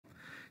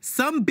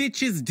Some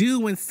bitches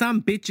do and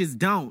some bitches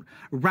don't.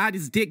 Ride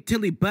his dick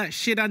till he butt.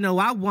 Shit, I know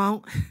I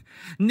won't.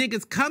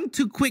 Niggas come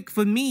too quick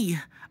for me.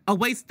 A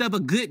waste of a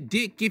good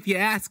dick if you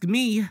ask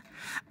me.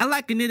 I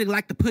like a nigga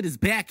like to put his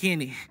back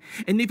in it.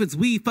 And if it's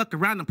weed, fuck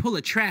around and pull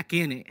a track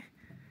in it.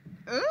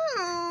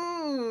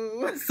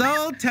 Ooh.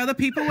 So tell the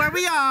people where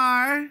we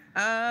are.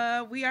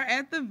 We are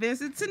at the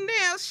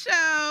Vincent-Tennell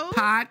show.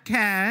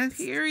 Podcast.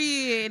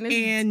 Period.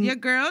 And your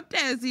girl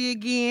Desi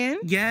again.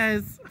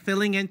 Yes,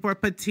 filling in for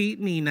Petite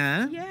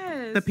Nina.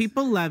 Yes. The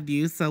people loved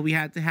you, so we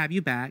had to have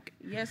you back.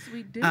 Yes,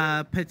 we did.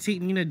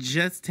 Petite Nina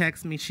just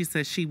texted me. She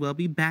says she will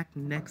be back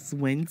next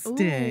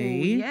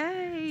Wednesday. Ooh,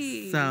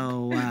 yay.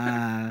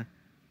 So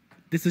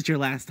this is your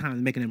last time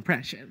to make an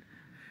impression.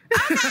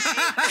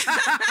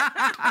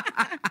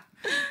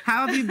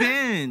 How have you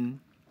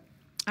been?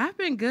 I've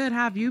been good.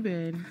 How have you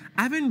been?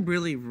 I've been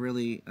really,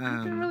 really...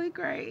 I've been really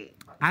great.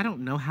 I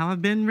don't know how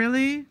I've been,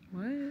 really.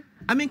 What?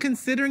 I mean,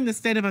 considering the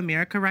state of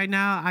America right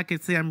now, I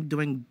could say I'm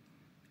doing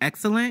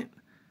excellent.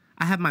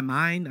 I have my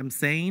mind. I'm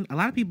sane. A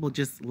lot of people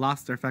just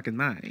lost their fucking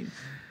mind.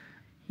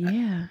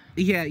 Yeah.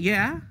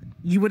 Yeah.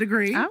 You would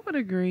agree? I would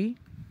agree.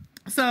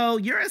 So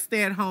you're a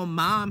stay-at-home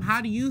mom.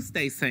 How do you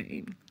stay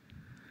sane?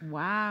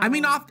 Wow. I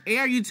mean, off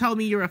air, you told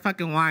me you're a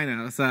fucking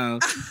wino, so...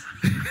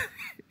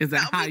 Is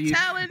that how you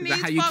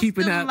keep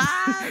it up?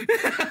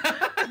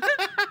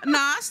 No,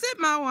 I sip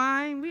my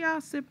wine. We all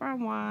sip our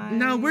wine.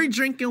 No, we're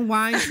drinking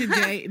wine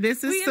today.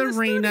 This is we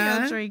Serena. In the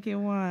studio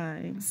drinking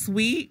wine.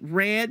 Sweet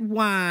red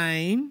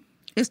wine.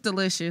 It's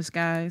delicious,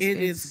 guys.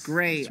 It is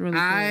great. It's really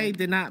I good.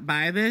 did not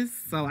buy this,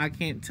 so I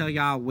can't tell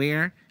y'all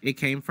where it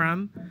came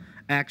from.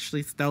 I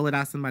actually stole it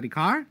out somebody's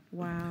car.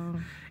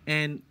 Wow.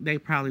 And they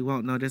probably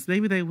won't know this.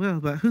 Maybe they will,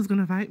 but who's going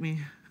to fight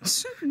me?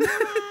 Nobody.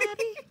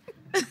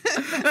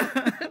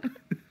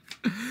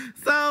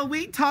 So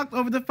we talked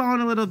over the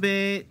phone a little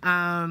bit.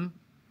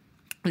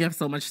 We have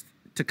so much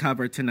to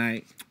cover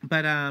tonight.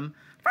 But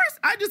first,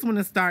 I just want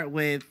to start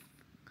with...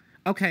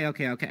 Okay,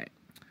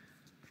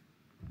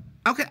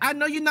 I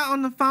know you're not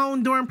on the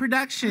phone during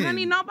production.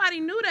 Honey, nobody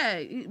knew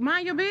that.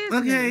 Mind your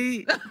business.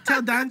 Okay,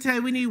 tell Dante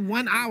we need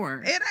 1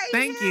 hour. It ain't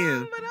Thank him,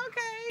 you. But okay.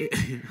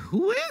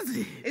 Who is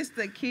it? It's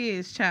the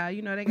kids, child.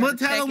 You know they got Well, to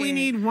tell check them we in.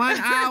 need 1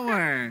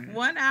 hour.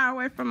 1 hour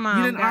away from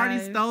mom. You done already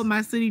guys. stole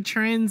my City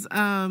Trends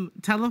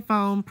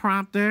telephone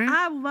prompter.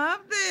 I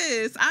love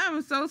this. I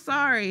am so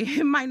sorry.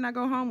 It might not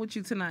go home with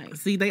you tonight.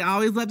 See, they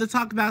always love to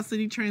talk about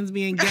City Trends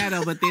being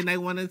ghetto, but then they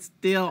want to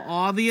steal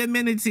all the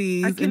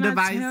amenities and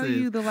devices. I tell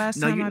you the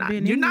last time I've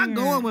been You're in not here.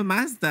 going with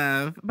my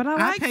stuff. But I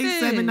like paid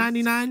this.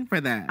 $7.99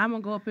 for that. I'm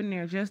going to go up in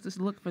there just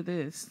to look for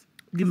this.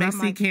 You may I'm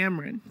see like,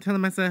 Cameron. Tell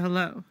him I said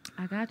hello.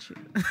 I got you.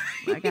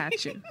 I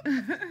got you.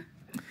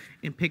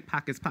 And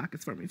pickpockets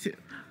pockets for me, too.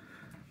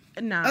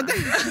 Nah.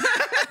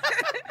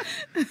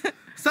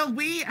 So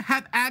we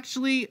have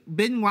actually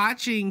been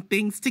watching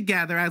things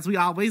together, as we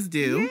always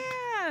do.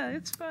 Yeah,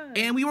 it's fun.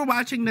 And we were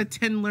watching the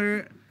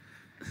Tinder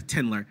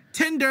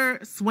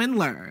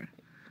Swindler.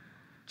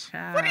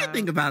 Child. What do you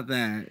think about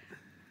that?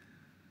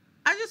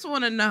 I just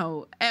want to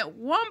know, at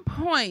one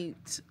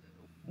point,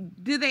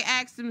 did they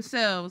ask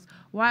themselves,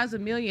 why is a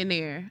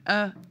millionaire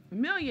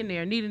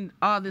needing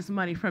all this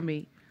money from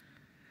me?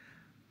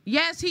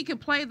 Yes, he could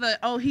play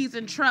he's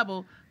in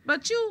trouble,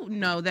 but you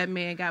know that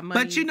man got money.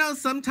 But you know,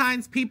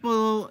 sometimes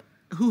people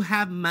who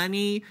have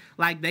money,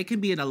 like they can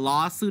be in a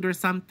lawsuit or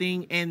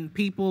something, and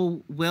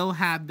people will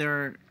have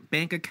their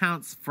bank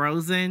accounts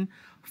frozen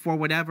for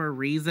whatever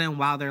reason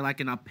while they're like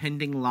in a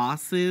pending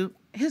lawsuit.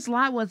 His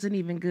lie wasn't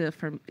even good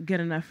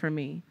enough for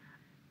me.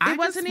 I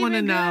just want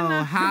to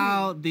know,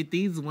 how did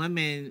these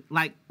women,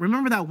 like,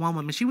 remember that one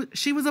woman?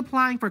 She was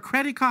applying for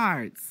credit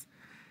cards.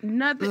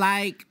 Nothing.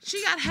 Like,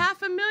 she got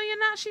 $500,000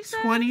 now, she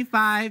said?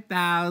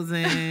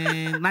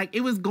 25,000. Like,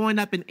 it was going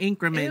up in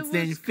increments.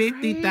 Then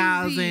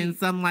 50,000,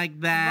 something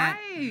like that.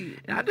 Right.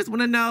 And I just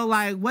want to know,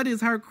 like, what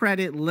is her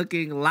credit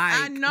looking like?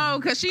 I know,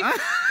 because she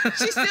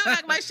still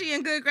act like she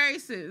in good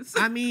graces.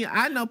 I mean,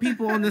 I know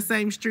people on the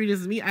same street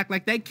as me act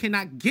like they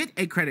cannot get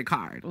a credit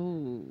card.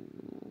 Ooh.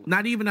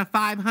 Not even a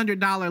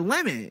 $500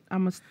 limit.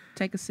 I'm going to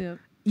take a sip.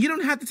 You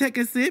don't have to take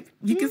a sip.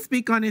 You can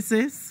speak on it,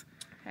 sis.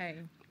 Hey.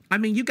 I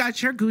mean, you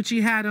got your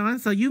Gucci hat on,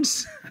 so you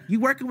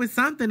working with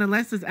something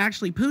unless it's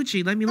actually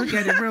Poochie. Let me look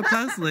at it real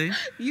closely.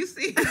 You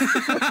see?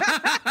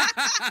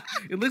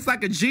 It looks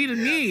like a G to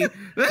me.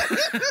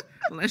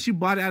 Unless you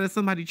bought it out of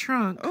somebody's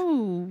trunk.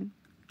 Ooh.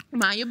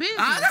 Mind your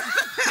business.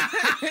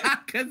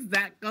 Because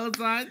that goes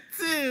on,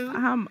 too.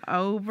 I'm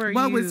over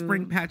What you. would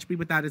Spring Patch be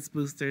without its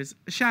boosters?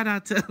 Shout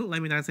out to,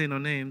 let me not say no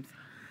names.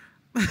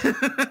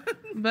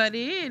 But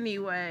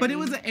anyway. But it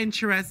was an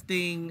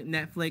interesting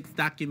Netflix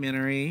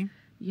documentary.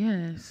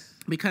 Yes.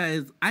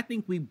 Because I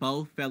think we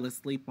both fell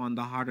asleep on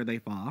The Harder They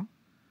Fall.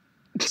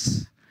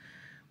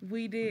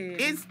 We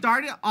did. It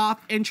started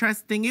off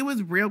interesting. It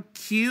was real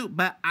cute,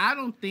 but I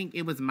don't think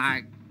it was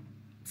my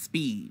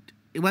speed.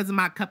 It wasn't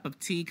my cup of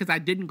tea because I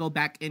didn't go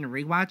back and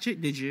rewatch it.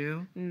 Did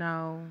you?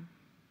 No,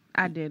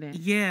 I didn't.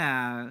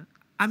 Yeah.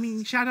 I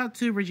mean, shout out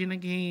to Regina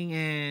King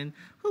and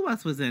who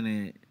else was in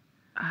it?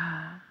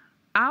 I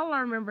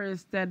remember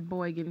is that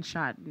boy getting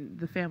shot,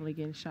 the family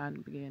getting shot in the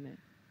beginning.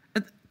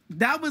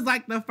 That was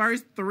like the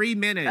first 3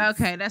 minutes.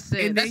 Okay, that's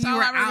it. And That's then you all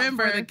were I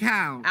remember. out for the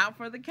count. Out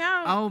for the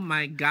count. Oh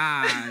my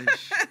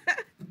gosh.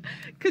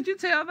 Could you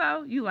tell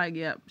though? You like,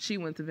 yep, she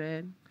went to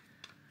bed.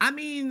 I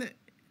mean,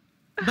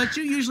 but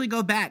you usually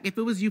go back. If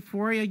it was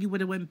Euphoria, you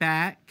would have went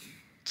back.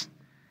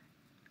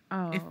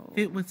 Oh. If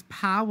it was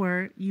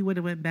Power, you would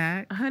have went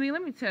back. Honey,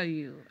 let me tell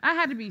you. I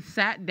had to be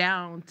sat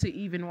down to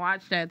even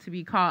watch that, to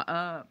be caught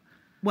up.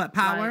 What,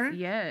 Power? Like,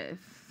 yes.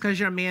 Because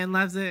your man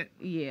loves it?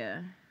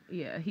 Yeah.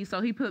 Yeah. He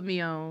put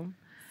me on.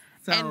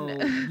 So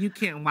you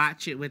can't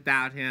watch it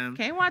without him.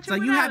 Can't watch it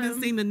without him. So you haven't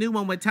him. seen the new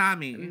one with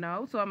Tommy?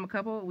 No, so I'm a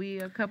couple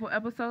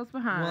episodes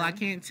behind. Well, I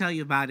can't tell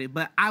you about it,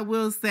 but I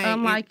will say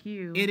Unlike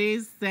you. It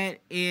is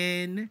set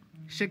in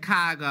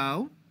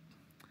Chicago.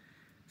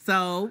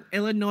 So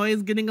Illinois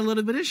is getting a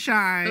little bit of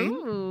shine.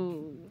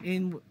 Ooh.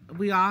 And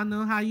we all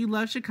know how you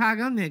love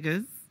Chicago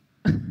niggas.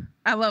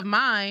 I love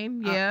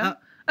mine, yeah.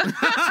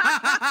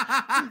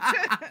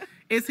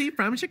 Is he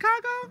from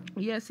Chicago?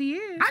 Yes, he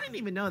is. I didn't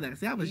even know that.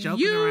 See, I was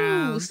joking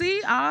around.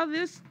 See, all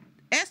this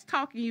S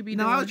talking you be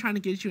doing. No, I was trying to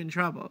get you in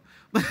trouble.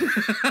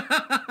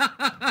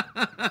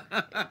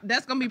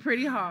 That's going to be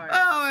pretty hard.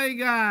 Oh, my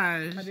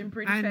gosh. I've been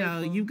pretty I know.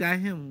 faithful. You got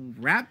him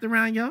wrapped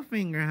around your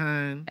finger,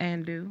 hon.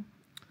 And do.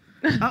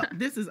 Oh,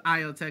 this is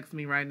Io text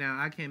me right now.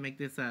 I can't make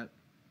this up.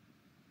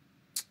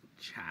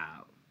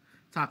 Child.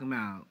 Talking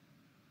about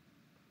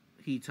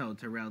he told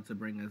Terrell to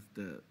bring us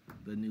the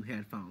new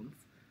headphones.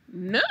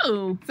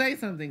 No. Say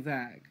something,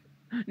 Zach.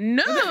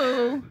 No.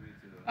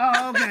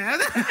 Oh, okay.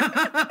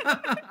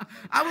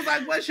 I was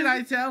like, what should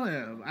I tell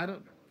him? I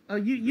don't. Oh,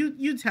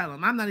 you tell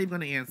him. I'm not even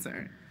going to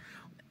answer.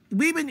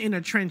 We've been in the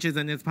trenches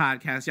in this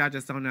podcast. Y'all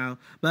just don't know.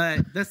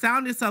 But the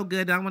sound is so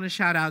good. I want to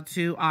shout out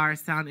to our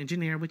sound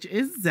engineer, which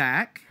is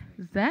Zach.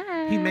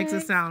 Zach. He makes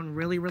it sound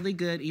really, really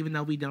good, even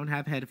though we don't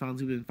have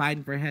headphones. We've been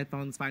fighting for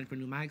headphones, fighting for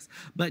new mics.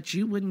 But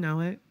you wouldn't know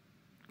it.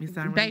 It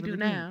sound really, They do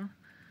really now. good.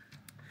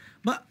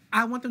 But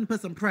I want them to put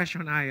some pressure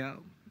on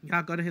Io.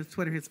 Y'all go to his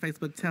Twitter, his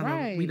Facebook, tell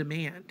him we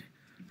demand.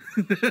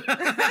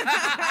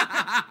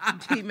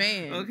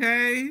 Demand.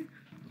 Okay?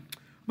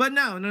 But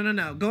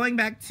no. Going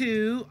back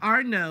to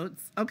our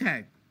notes.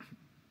 Okay.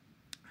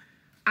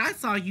 I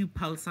saw you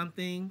post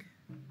something,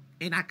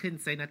 and I couldn't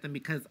say nothing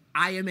because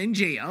I am in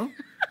jail.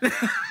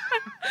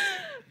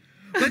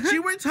 But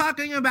you were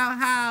talking about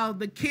how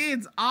the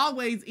kids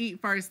always eat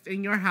first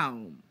in your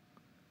home.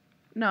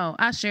 No,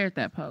 I shared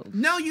that post.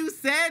 No, you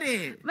said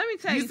it. Let me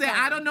tell you You said,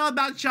 something. I don't know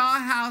about y'all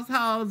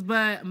households,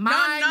 but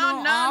mine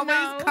will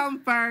always come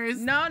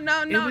first. No,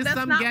 It was that's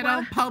some not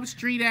ghetto Pope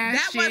Street ass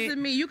that shit.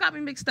 wasn't me. You got me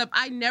mixed up.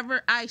 I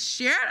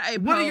shared a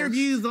post. What are your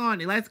views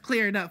on it? Let's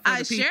clear it up for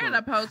the people. I shared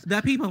a post.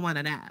 The people want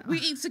to know. We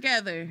eat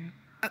together.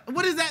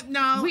 What is that?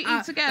 No. We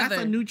eat together.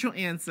 That's a neutral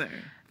answer.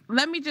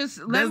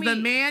 Does the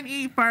man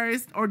eat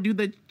first or do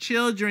the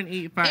children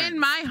eat first? In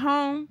my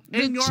home,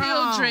 In the your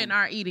children home.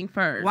 are eating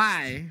first.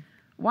 Why?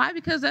 Why?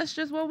 Because that's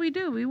just what we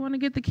do. We want to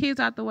get the kids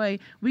out the way.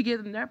 We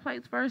get them their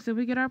plates first, and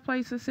we get our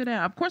plates to sit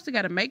down. Of course, they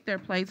got to make their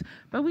plates,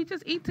 but we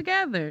just eat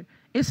together.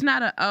 It's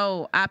not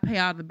I pay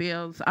all the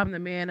bills. I'm the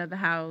man of the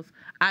house.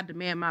 I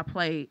demand my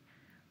plate.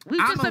 We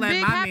I'ma just a let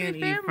big my happy man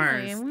eat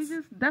family, and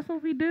first. that's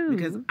what we do.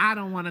 Because I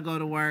don't want to go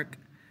to work,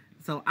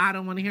 so I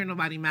don't want to hear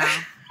nobody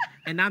mouth,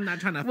 and I'm not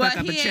trying to fuck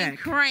up a he check. ain't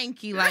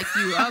cranky like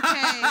you,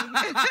 okay?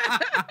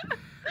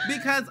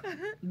 Because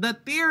the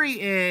theory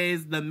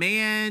is the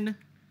man,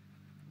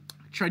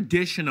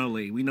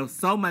 traditionally, we know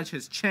so much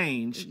has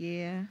changed.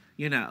 Yeah.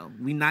 You know,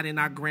 we not in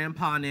our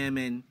grandpa and them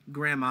and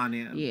grandma and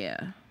them.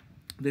 Yeah.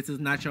 This is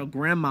not your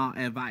grandma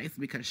advice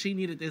because she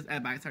needed this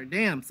advice her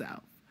damn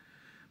self.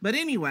 But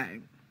anyway,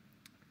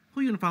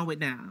 who you on the phone with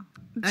now?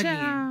 Again.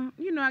 Child,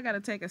 you know I got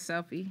to take a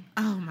selfie.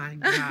 Oh my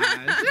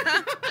gosh.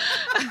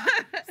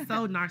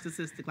 So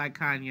narcissistic like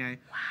Kanye.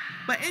 Wow.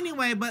 But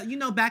anyway, you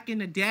know, back in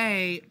the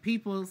day,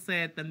 people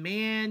said the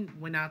man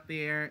went out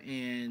there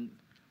and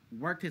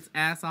worked his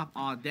ass off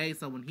all day.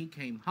 So when he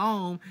came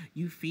home,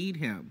 you feed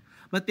him.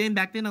 But then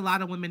back then, a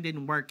lot of women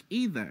didn't work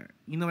either.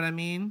 You know what I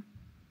mean?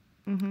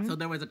 Mm-hmm. So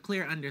there was a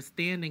clear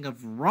understanding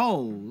of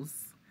roles.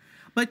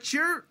 But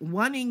you're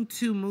wanting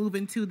to move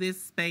into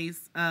this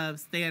space of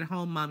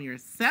stay-at-home mom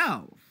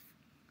yourself.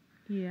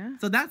 Yeah.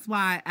 So that's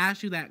why I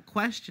asked you that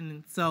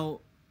question. So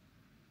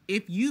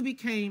if you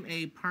became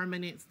a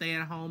permanent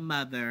stay-at-home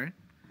mother,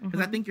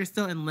 because I think you're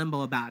still in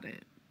limbo about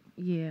it.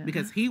 Yeah.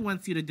 Because he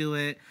wants you to do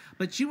it,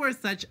 but you are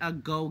such a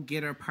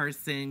go-getter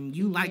person.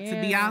 You like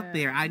to be out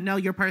there. I know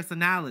your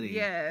personality.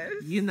 Yes.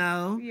 You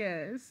know?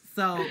 Yes.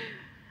 So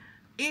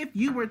if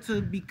you were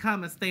to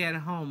become a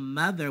stay-at-home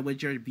mother,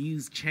 would your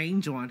views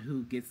change on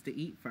who gets to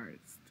eat first?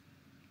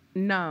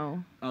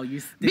 No. Oh,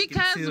 you're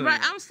sticking to it.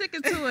 I'm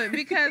sticking to it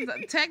because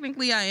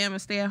technically I am a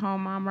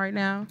stay-at-home mom right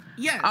now.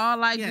 Yes.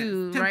 All I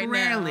do right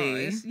now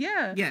is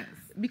Yes.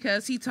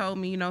 Because he told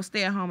me,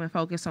 stay at home and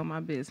focus on my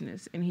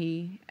business, and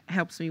he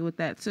helps me with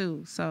that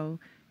too. So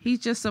he's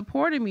just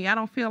supporting me. I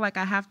don't feel like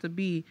I have to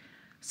be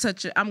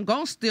I'm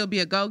going to still be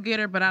a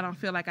go-getter, but I don't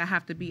feel like I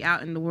have to be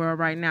out in the world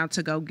right now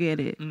to go get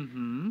it.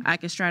 Mm-hmm. I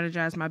can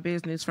strategize my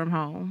business from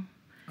home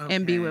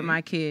and be with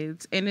my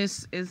kids. And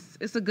it's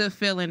a good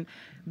feeling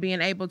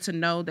being able to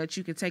know that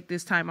you can take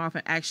this time off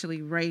and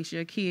actually raise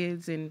your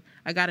kids. And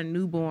I got a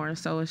newborn,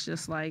 so it's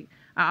just like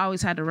I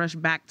always had to rush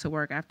back to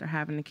work after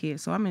having a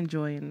kid. So I'm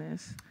enjoying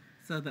this.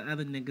 So the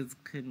other niggas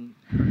couldn't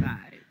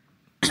provide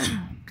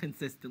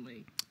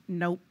consistently?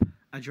 Nope.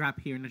 A drop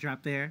here and a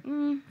drop there?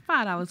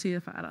 $5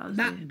 here, $5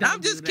 there.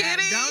 I'm just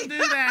kidding. Don't do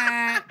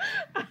that.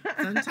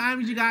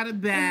 Sometimes you got to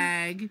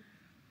bag,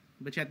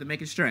 but you have to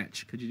make it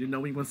stretch because you didn't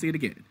know when you want to see it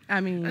again. I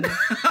mean,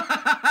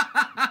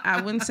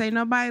 I wouldn't say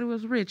nobody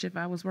was rich if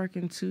I was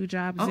working 2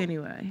 jobs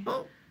anyway.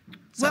 Oh.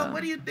 Well,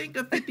 what do you think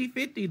of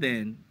 50-50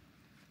 then?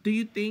 Do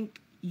you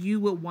think you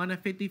would want a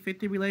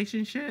 50-50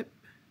 relationship?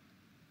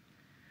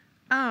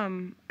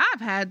 I've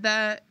had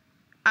that.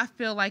 I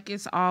feel like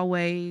it's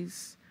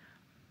always...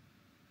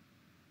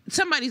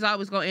 Somebody's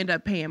always going to end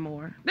up paying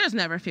more. There's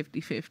never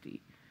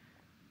 50-50.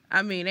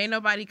 I mean, ain't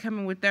nobody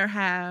coming with their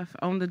half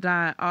on the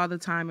dot all the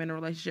time in a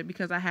relationship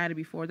because I had it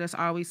before. There's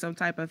always some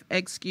type of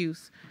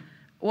excuse.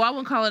 Well, I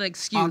wouldn't call it an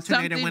excuse.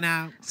 Alternator went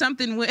out.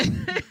 Something would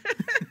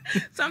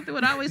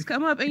always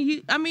come up. And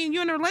you're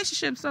in a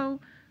relationship, so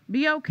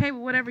be okay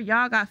with whatever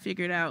y'all got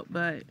figured out.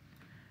 But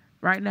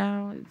right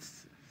now,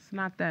 it's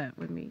not that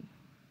with me.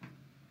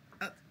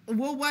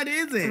 Well, what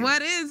is it?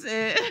 What is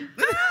it?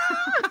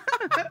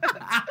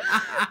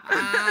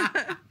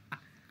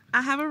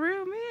 I have a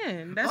real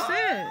man. That's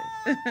it.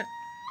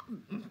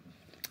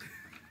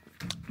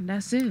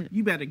 That's it.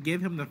 You better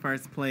give him the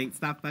first plate.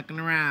 Stop fucking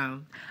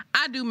around.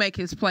 I do make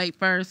his plate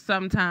first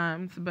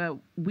sometimes, but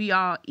we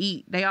all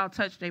eat. They all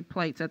touch their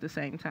plates at the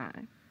same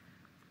time.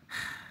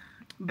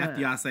 After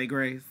y'all say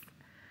grace.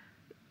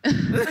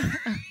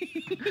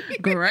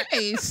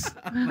 Grace.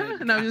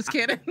 No, I'm just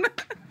kidding.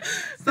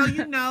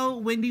 So,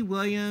 Wendy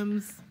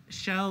Williams'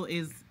 show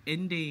is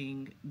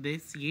ending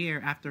this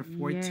year after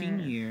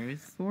 14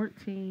 years.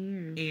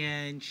 14 years.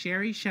 And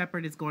Sherri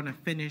Shepherd is going to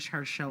finish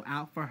her show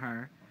out for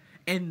her.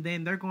 And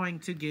then they're going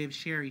to give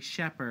Sherri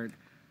Shepherd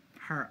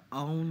her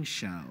own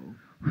show.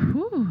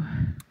 Whew.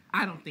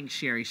 I don't think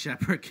Sherri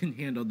Shepherd can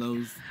handle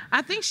those.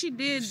 I think she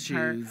did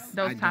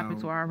those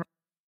topics were.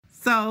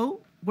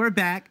 So, we're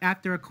back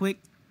after a quick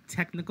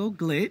technical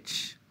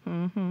glitch.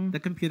 Mm-hmm. The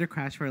computer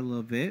crashed for a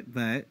little bit,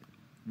 but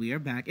we are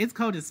back. It's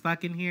cold as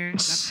fuck in here.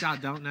 That's what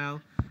y'all don't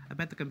know. I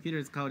bet the computer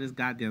is cold as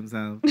goddamn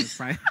so. It's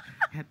probably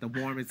had to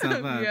warm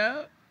itself up.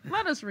 Yeah.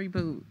 Let us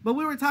reboot. But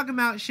we were talking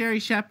about Sherri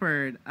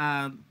Shepherd.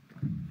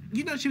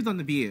 She was on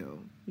The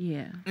View.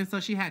 Yeah. And so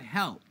she had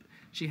help.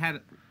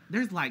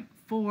 There's like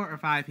 4 or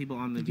 5 people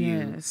on The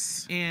View.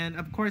 Yes. And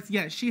of course,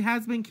 she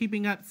has been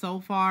keeping up so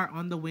far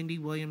on the Wendy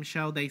Williams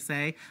show, they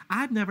say.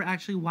 I've never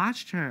actually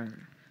watched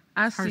her.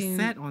 Her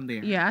set on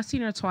there. Yeah, I've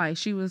seen her twice.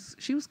 She was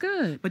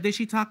good. But did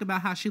she talk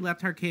about how she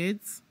left her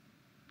kids?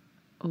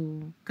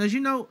 Oh. Because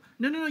you know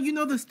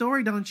the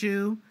story, don't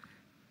you?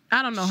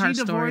 I don't know her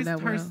story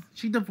that well.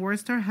 She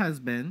divorced her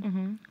husband.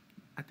 Mm-hmm.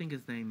 I think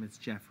his name is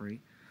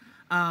Jeffrey.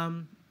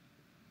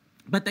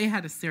 But they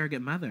had a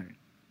surrogate mother.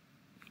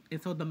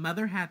 And so the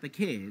mother had the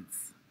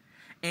kids.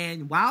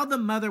 And while the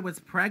mother was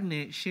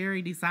pregnant,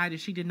 Sherri decided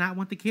she did not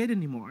want the kid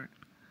anymore.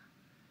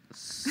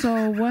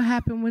 So what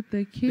happened with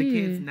the kid? The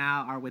kids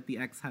now are with the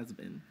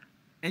ex-husband.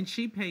 And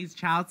she pays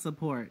child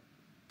support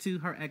to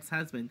her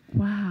ex-husband.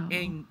 Wow.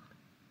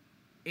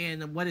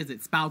 And what is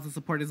it? Spousal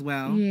support as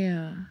well.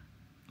 Yeah.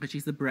 But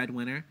she's the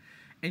breadwinner.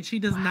 And she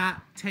does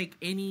not take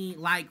any,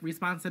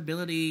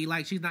 responsibility.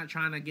 Like, she's not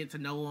trying to get to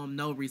know him.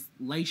 No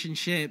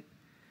relationship.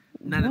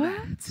 None of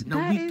that. No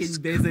weekend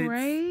visits.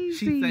 Crazy.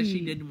 She said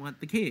she didn't want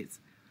the kids.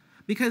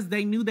 Because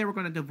they knew they were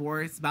going to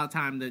divorce about the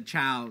time the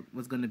child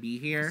was going to be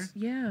here.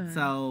 Yeah.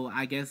 So,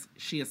 I guess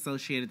she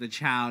associated the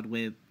child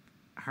with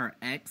her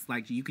ex.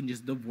 Like, you can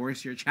just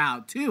divorce your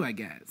child, too, I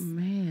guess.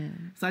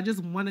 Man. So, I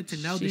just wanted to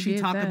know, did she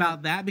talk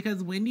about that?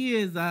 Because Wendy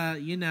is,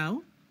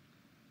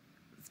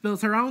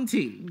 spills her own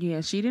tea.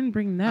 Yeah, she didn't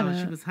bring that up.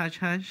 She was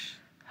hush-hush?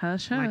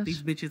 Hush-hush. Like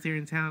these bitches here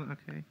in town?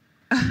 Okay.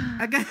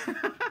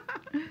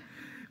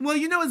 Well,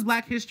 it's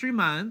Black History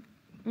Month.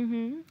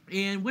 Mm-hmm.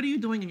 And what are you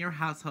doing in your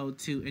household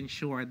to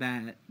ensure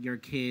that your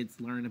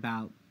kids learn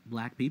about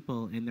Black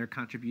people and their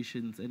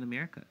contributions in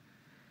America?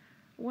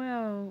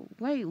 Well,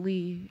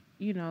 lately,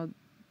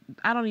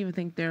 I don't even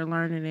think they're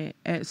learning it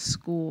at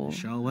school.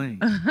 Sure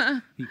ain't.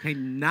 You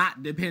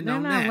cannot depend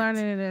on that. They're not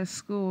learning it at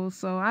school.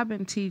 So I've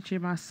been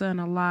teaching my son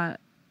a lot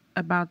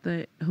about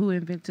who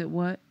invented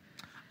what.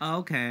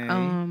 Okay.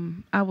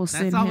 I will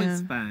send him. That's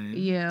always fun.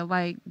 Yeah,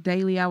 like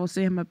daily I will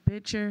send him a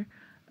picture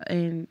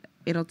and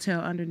it'll tell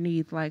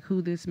underneath like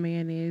who this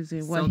man is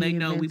and what he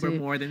invented. So they know we were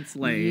more than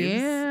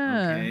slaves.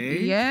 Yeah.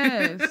 Okay.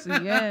 Yes,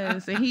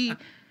 yes. And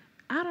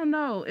I don't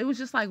know. It was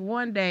just like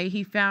one day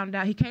he found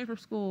out, he came from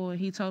school and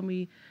he told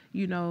me,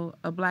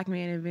 a Black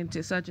man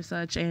invented such and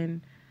such.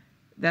 And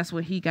that's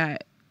what he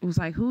got. It was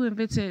like, who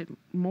invented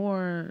more?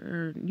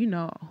 Or,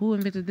 who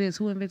invented this?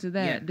 Who invented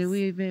that? Yes. Did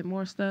we invent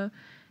more stuff?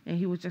 And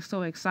he was just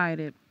so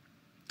excited.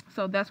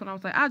 So that's when I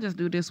was like, I'll just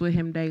do this with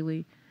him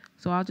daily.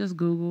 So I'll just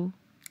Google.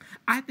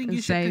 I think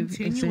you should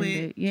continue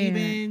it Yeah.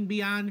 even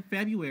beyond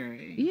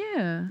February.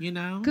 Yeah. You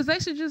know? Because they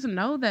should just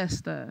know that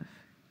stuff.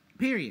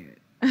 Period.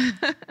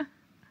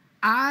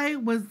 I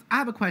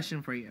have a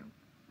question for you.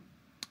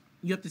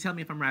 You have to tell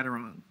me if I'm right or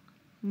wrong.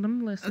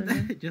 I'm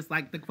listening. Just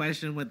like the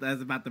question with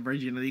us about the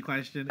virginity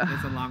question.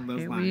 It's along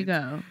those lines. Here we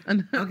go.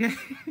 Okay.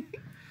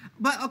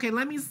 But, okay,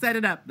 let me set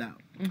it up, though.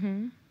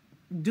 Mm-hmm.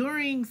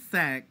 During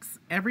sex,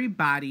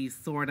 everybody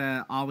sort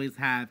of always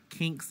have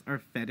kinks or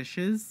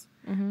fetishes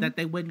that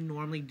they wouldn't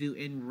normally do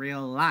in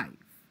real life.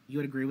 You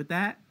would agree with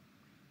that?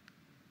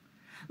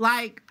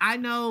 Like, I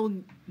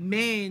know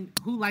men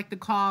who like to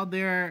call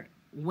their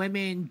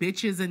women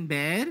bitches in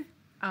bed.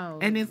 Oh,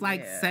 and it's,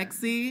 like,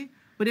 sexy.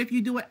 But if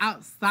you do it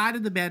outside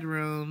of the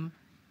bedroom,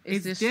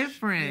 it's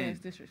different. Yeah, it's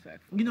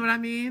disrespectful. You know what I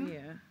mean?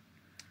 Yeah.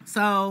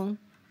 So,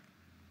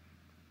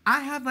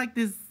 I have, like,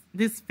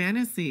 this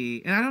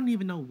fantasy, and I don't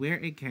even know where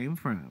it came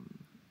from.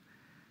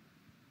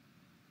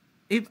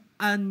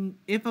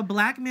 If a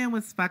black man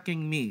was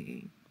fucking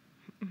me,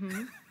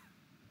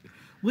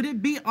 would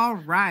it be all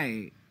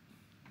right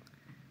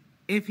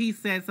if he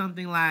said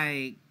something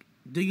like,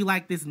 "Do you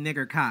like this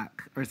nigger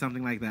cock?" or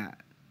something like that?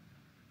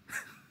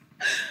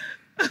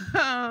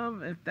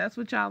 If that's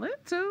what y'all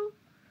into.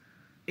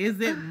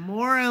 Is it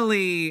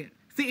morally...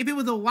 See, if it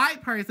was a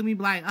white person, we'd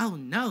be like, oh,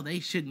 no,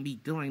 they shouldn't be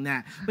doing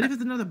that. But if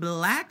it's another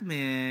black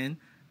man,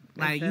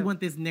 like, you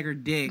want this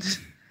nigger dick...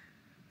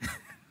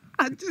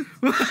 I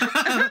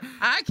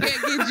can't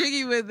get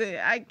jiggy with it.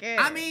 I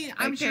can't. I mean,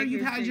 I'm sure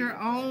you've had your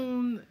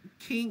own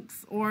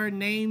kinks or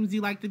names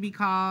you like to be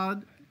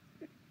called.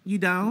 You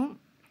don't?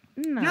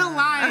 No. You're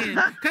lying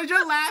because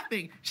you're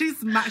laughing. She's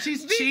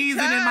cheesing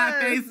in my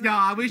face, y'all.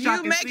 I wish y'all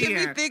could see her. You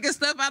making me think of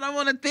stuff I don't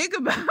want to think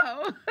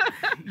about.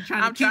 You're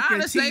trying to keep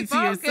your tea to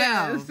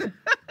yourself.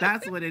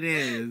 That's what it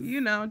is. You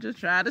know, just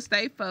try to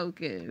stay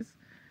focused.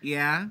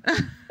 Yeah.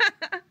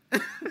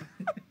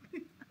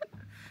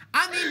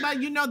 I mean, but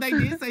you know, they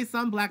did say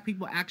some black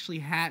people actually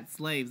had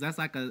slaves. That's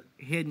like a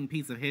hidden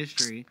piece of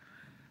history.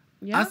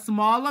 Yep. A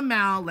small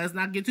amount. Let's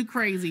not get too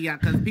crazy yet,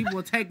 because people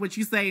will take what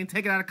you say and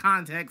take it out of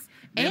context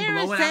and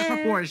blow it out of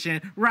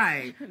proportion.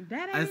 Right.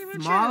 That ain't even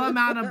a small true.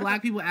 amount of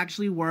black people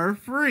actually were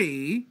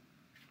free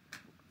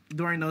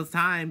during those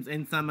times,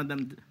 and some of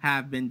them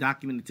have been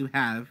documented to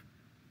have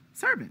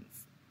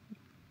servants.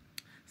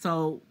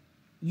 So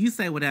you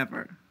say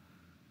whatever.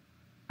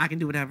 I can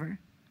do whatever.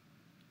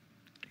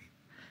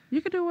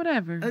 You can do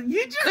whatever.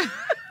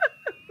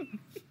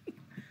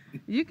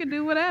 You can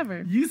do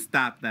whatever. You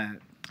stop that.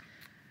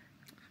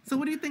 So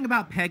what do you think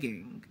about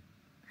pegging?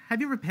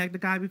 Have you ever pegged a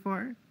guy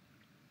before?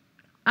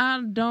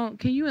 I don't.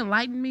 Can you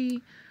enlighten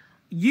me?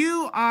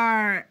 You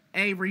are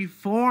a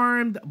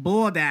reformed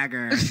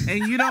bulldagger,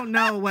 and you don't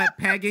know what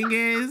pegging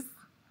is?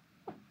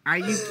 Are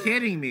you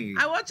kidding me?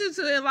 I want you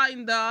to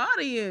enlighten the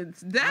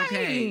audience. Dang.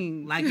 Okay,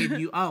 like if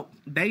you... Oh,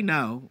 they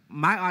know.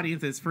 My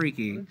audience is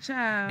freaky.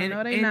 Child,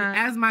 no, they and not.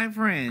 as my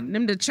friend...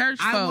 Them the church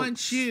folks. I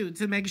want you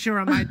to make sure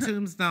on my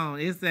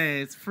tombstone it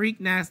says, freak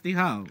nasty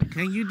hoe.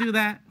 Can you do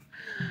that?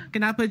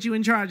 Can I put you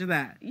in charge of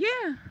that? Yeah.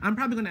 I'm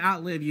probably going to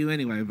outlive you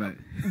anyway, but...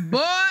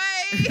 Boy!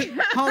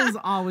 Hoes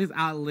always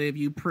outlive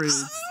you,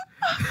 prudes.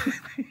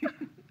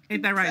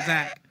 Ain't that right,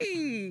 Zach?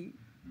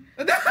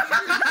 So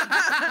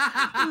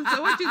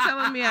what you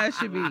telling me I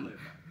should be?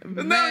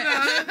 No.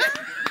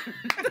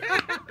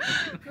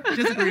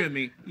 Just agree with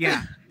me.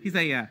 Yeah. He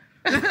said yeah.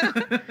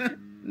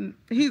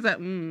 He's like,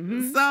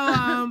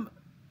 So,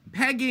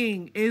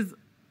 pegging is...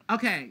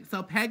 Okay,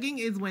 so pegging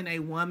is when a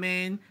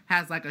woman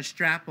has like a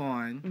strap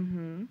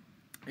on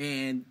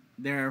and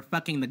they're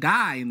fucking the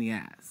guy in the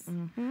ass.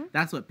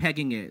 That's what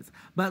pegging is.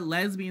 But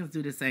lesbians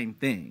do the same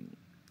thing.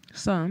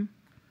 Some.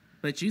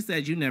 But you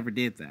said you never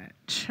did that.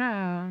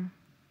 Child.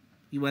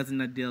 You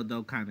wasn't a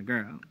dildo kind of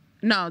girl.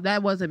 No,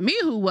 that wasn't me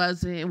who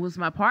wasn't. It was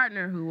my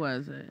partner who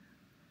wasn't.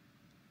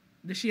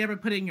 Did she ever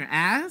put it in your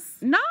ass?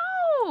 No.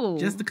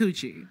 Just the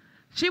coochie.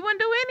 She wouldn't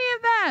do any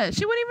of that.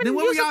 She wouldn't even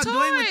use a toy. What were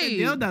y'all doing with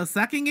the dildo?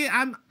 Sucking it?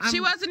 She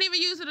wasn't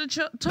even using a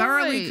toy.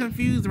 Thoroughly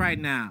confused right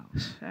now.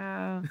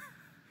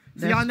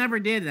 So y'all never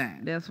did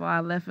that. That's why I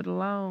left it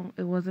alone.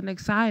 It wasn't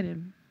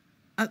exciting.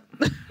 It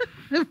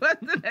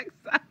wasn't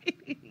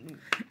exciting.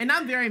 And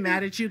I'm very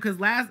mad at you because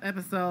last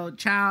episode,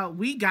 child,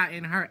 we got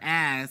in her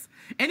ass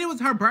and it was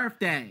her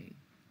birthday.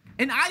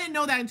 And I didn't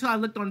know that until I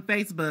looked on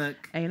Facebook.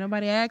 Ain't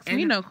nobody asked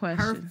me no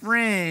questions. Her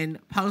friend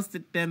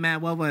posted them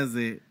at, what was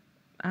it?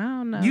 I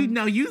don't know. You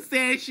know, you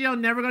said she'll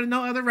never go to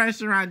no other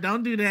restaurant.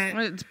 Don't do that.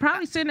 It's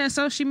probably sitting at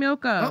Sushi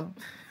Milko. Oh.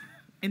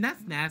 And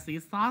that's nasty.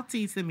 It's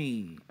salty to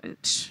me.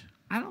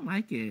 I don't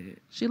like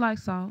it. She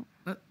likes salt.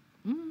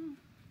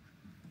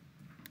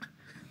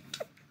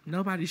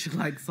 Nobody should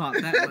like salt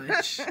that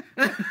much.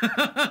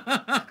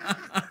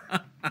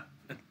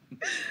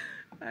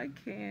 I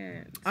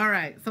can't. All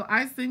right. So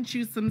I sent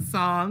you some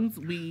songs.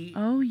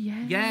 Oh,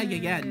 yeah.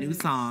 Yeah. New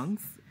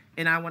songs.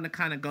 And I want to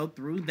kind of go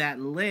through that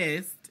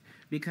list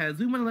because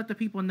we want to let the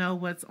people know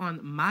what's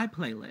on my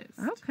playlist.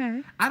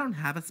 Okay. I don't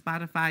have a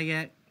Spotify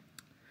yet.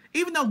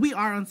 Even though we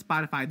are on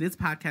Spotify, this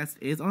podcast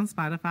is on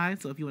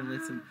Spotify. So if you want to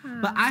listen,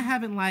 but I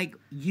haven't like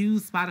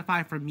used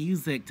Spotify for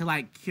music to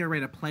like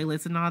curate a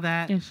playlist and all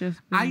that. It's just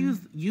I use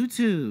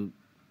YouTube.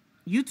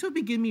 YouTube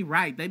be getting me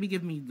right. They be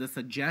giving me the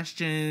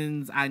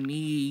suggestions I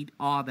need,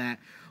 all that.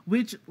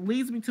 Which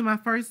leads me to my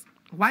first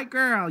white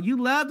girl.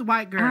 You loved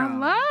White Girl. I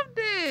loved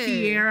it.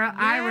 Kiera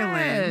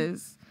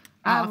Ireland.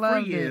 I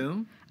loved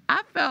you. it.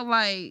 I felt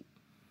like,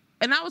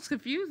 and I was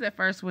confused at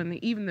first when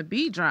even the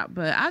beat dropped,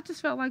 but I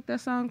just felt like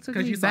that song took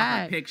me back. Because you saw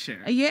her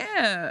picture.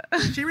 Yeah.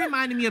 She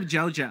reminded me of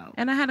JoJo.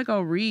 And I had to go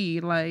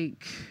read,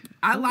 like,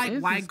 I like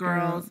white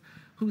girls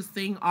who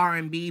sing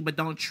R&B but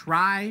don't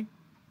try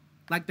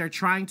like they're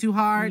trying too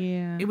hard.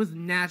 Yeah. It was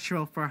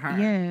natural for her.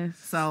 Yes.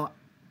 So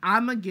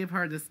I'm going to give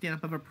her the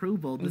stamp of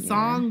approval. The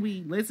song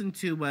we listened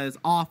to was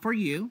All For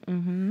You.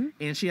 Mm-hmm.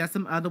 And she has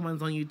some other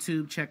ones on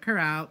YouTube. Check her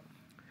out.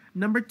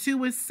 Number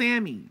 2 is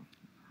Sammy.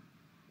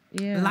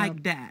 Yeah.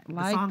 Like That.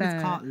 Like the song That.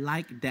 is called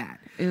Like That.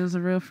 It was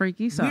a real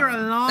freaky song. We're a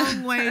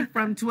long way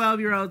from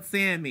 12-year-old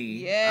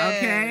Sammy. Yes.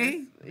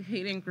 Okay?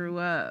 He didn't grow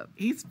up.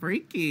 He's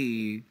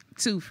freaky.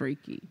 Too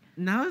freaky.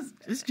 No,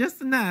 it's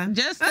just enough.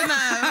 Just enough.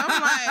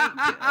 I'm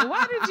like,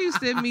 why did you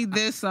send me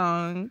this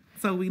song?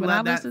 So we But love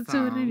I that listened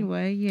song. to it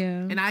anyway,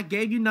 yeah. And I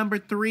gave you number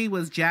 3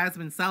 was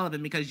Jasmine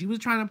Sullivan because you was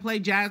trying to play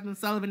Jasmine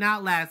Sullivan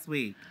out last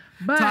week.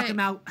 But talking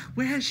about,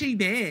 where has she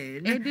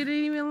been? it didn't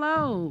even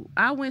load.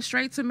 I went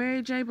straight to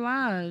Mary J.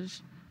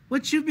 Blige.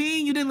 What you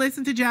mean? You didn't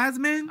listen to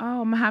Jasmine? Oh, I'm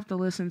going to have to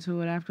listen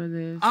to it after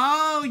this.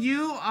 Oh,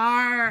 you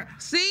are...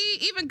 See,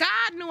 even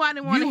God knew I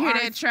didn't want to hear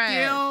that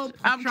trash.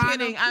 I'm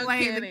kidding. I'm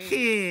kidding. The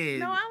kid.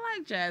 No, I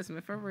like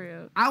Jasmine, for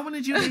real. I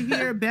wanted you to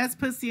hear Best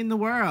Pussy in the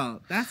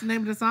World. That's the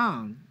name of the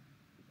song.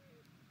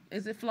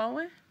 Is it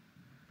flowing?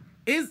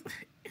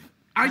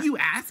 Are you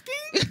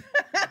asking?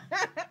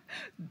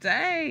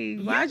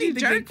 Dang. Why'd you need to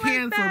jerk get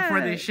canceled like that?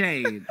 for this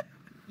shade.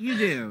 You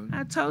do.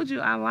 I told you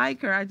I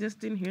like her. I just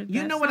didn't hear that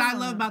You know what I song.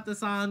 love about the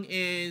song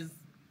is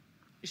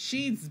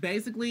she's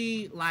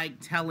basically like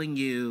telling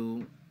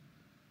you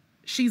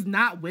she's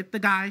not with the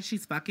guy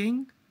she's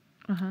fucking,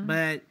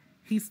 but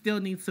he still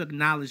needs to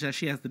acknowledge that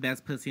she has the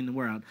best pussy in the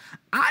world.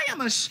 I am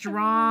a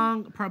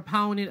strong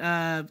proponent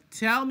of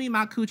tell me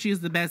my coochie is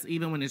the best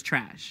even when it's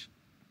trash.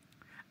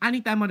 I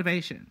need that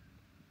motivation.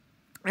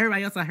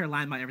 Everybody else out here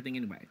lying about everything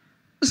anyway.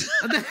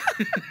 I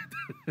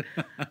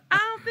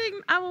don't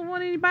think I would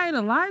want anybody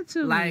to lie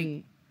to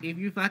me. If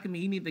you fucking me,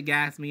 you need to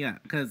gas me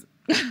up because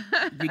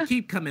you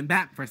keep coming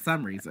back for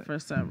some reason. For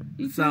some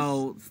reason.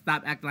 So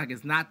stop acting like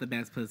it's not the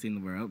best pussy in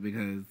the world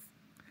because...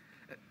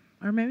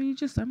 Or maybe you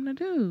just something to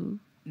do.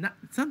 Not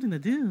something to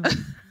do.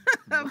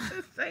 I'm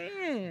just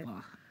saying.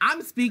 Well,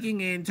 I'm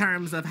speaking in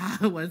terms of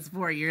how it was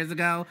 4 years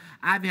ago.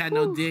 I've had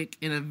no dick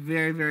in a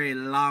very, very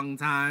long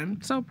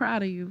time. So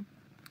proud of you.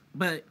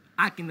 But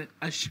I can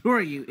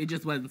assure you it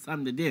just wasn't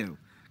something to do.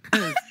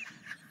 Because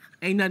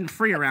ain't nothing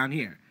free around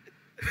here.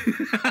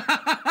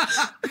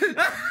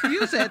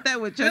 You said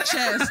that with your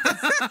chest.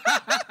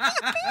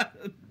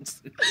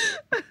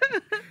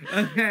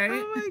 Okay?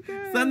 Oh my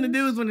God. Something to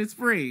do is when it's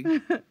free.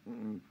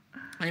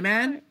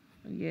 Amen?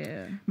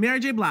 Yeah. Mary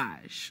J.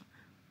 Blige.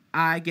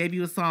 I gave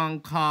you a song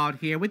called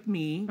Here With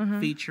Me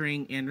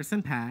featuring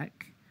Anderson .Paak.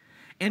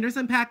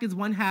 Anderson .Paak is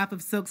one half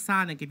of Silk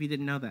Sonic, if you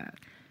didn't know that.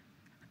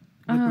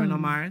 With Bruno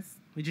Mars.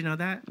 Did you know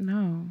that?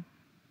 No.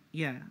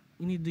 Yeah.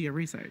 You need to do your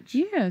research.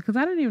 Yeah, because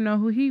I didn't even know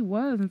who he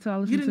was until I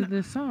listened to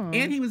this song.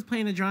 And he was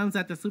playing the drums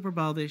at the Super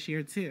Bowl this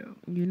year, too.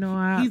 You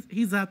know,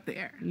 He's up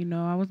there. You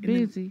know, I was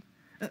busy.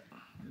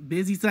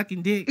 Busy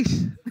sucking dick.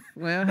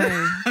 Well,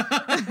 hey.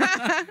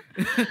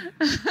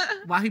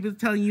 While he was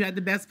telling you had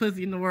the best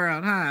pussy in the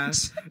world, huh?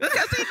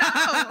 Because he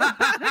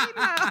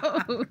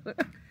knows.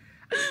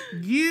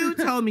 You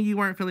told me you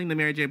weren't feeling the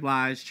Mary J.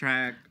 Blige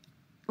track.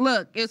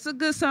 Look, it's a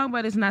good song,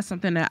 but it's not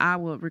something that I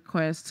would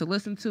request to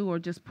listen to or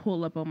just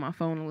pull up on my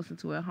phone and listen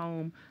to at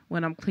home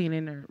when I'm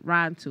cleaning or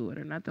riding to it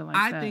or nothing like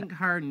that. I think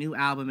her new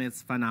album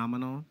is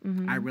phenomenal.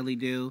 I really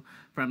do.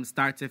 From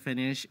start to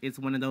finish, it's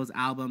one of those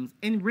albums.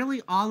 And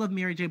really, all of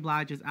Mary J.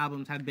 Blige's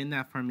albums have been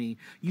that for me.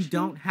 You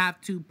don't have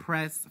to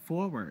press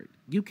forward.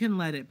 You can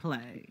let it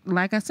play.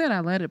 Like I said, I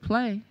let it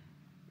play,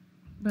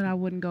 but I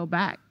wouldn't go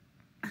back.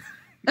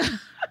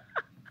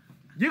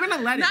 You're going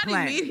to let it play.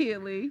 Not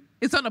immediately.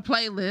 It's on a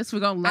playlist. We're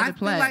going to let it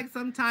play. I feel like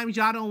sometimes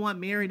y'all don't want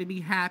Mary to be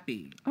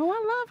happy. Oh,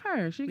 I love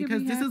her. She can be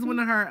happy. Because this is one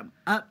of her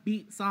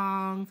upbeat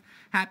songs,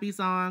 happy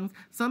songs.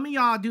 Some of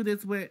y'all do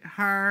this with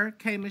her,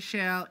 K.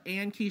 Michelle,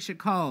 and Keisha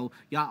Cole.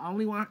 Y'all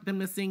only want them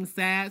to sing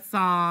sad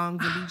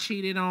songs and be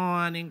cheated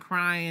on and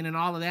crying and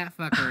all of that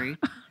fuckery.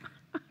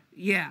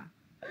 Yeah.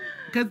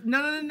 Because,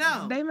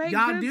 no. They make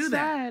y'all good do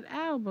sad that.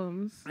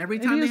 albums. Every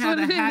time they have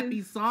a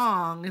happy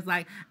song, it's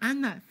like,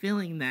 I'm not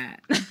feeling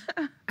that.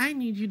 I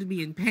need you to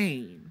be in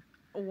pain.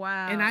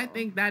 Wow. And I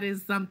think that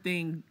is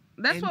something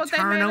that's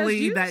internally what they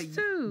made us used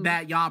to.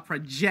 that y'all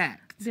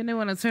project. Then they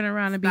want to turn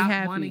around and be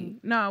happy.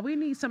 No, we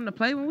need something to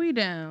play when we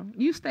down.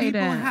 You stay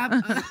down.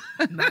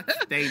 Not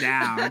stay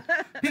down.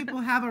 People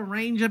have a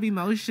range of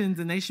emotions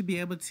and they should be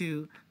able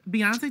to.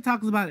 Beyonce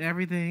talks about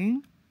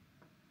everything.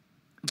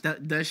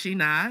 Does she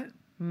not?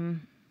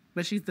 Mm.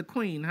 But she's the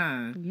queen,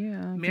 huh?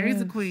 Yeah.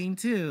 Mary's a queen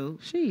too.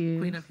 She is.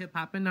 Queen of hip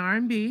hop and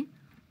R&B.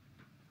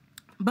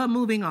 But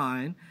moving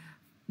on.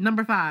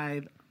 Number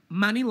 5,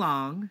 Money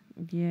Long.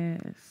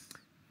 Yes.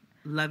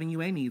 Loving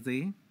You Ain't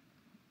Easy.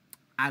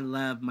 I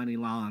love Money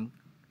Long.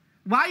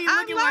 Why are you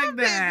looking like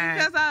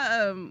that? It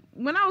because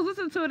when I was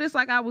listening to it, it's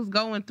like I was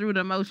going through the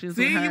emotions.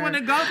 See, with her. you want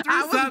to go through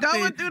I was something.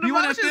 going through the you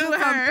emotions feel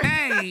with some her.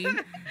 pain.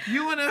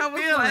 You want to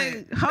feel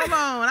it. Hold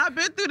on, I've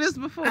been through this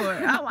before.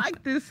 I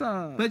like this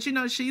song. But you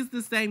know, she's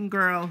the same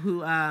girl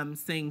who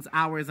sings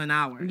Hours and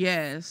Hours.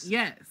 Yes.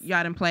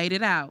 Y'all done played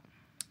it out.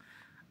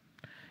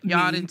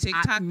 Y'all done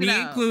TikToked it out.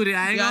 Me included.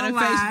 I ain't Y'all gonna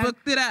done lie.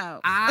 Facebooked it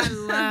out.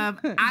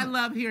 I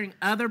love hearing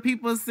other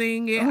people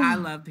sing it. I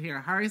love to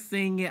hear her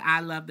sing it.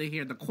 I love to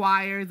hear the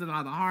choirs and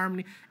all the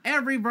harmony.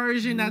 Every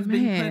version that's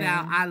been put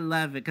out, I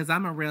love it because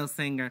I'm a real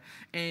singer.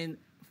 And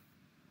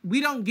we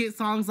don't get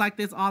songs like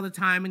this all the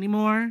time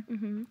anymore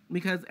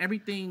because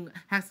everything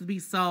has to be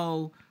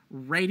so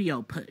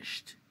radio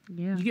pushed.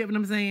 Yeah. You get what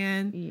I'm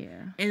saying?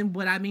 Yeah. And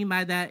what I mean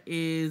by that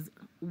is,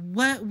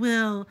 what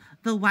will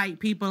the white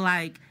people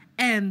like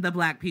and the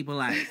black people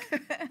like?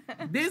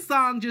 This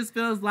song just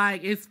feels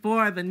like it's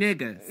for the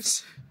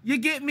niggas. You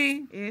get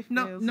me?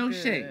 No good.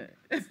 shade.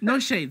 No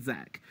shade,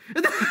 Zach.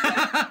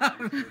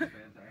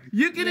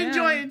 You can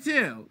enjoy it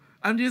too.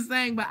 I'm just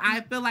saying, but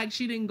I feel like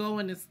she didn't go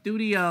in the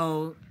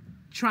studio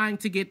trying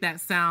to get that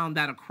sound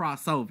that'll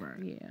cross over.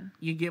 Yeah.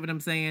 You get what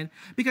I'm saying?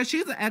 Because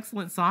she's an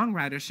excellent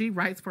songwriter. She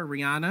writes for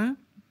Rihanna.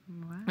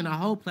 Wow. And a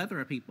whole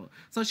plethora of people.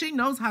 So she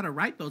knows how to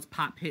write those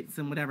pop hits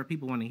and whatever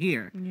people want to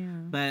hear. Yeah.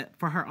 But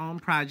for her own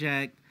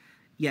project,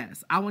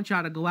 yes, I want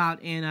y'all to go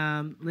out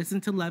and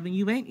listen to Loving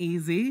You Ain't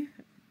Easy.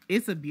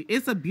 It's a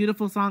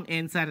beautiful song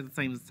and sad at the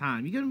same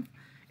time.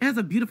 It has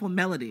a beautiful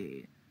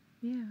melody.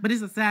 Yeah. But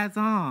it's a sad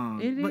song.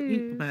 It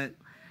is. But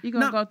You're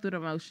going to go through the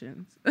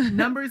motions.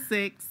 Number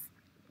 6,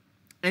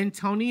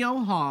 Antonio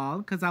Hall,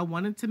 because I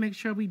wanted to make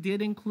sure we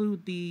did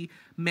include the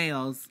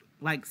males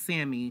like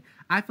Sammy.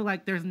 I feel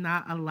like there's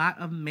not a lot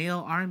of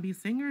male R&B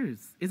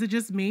singers. Is it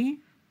just me?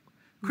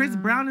 Chris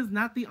Brown is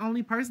not the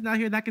only person out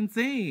here that can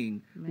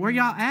sing. Man. Where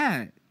y'all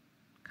at?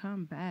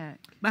 Come back.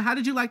 But how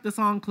did you like the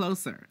song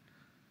Closer?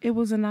 It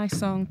was a nice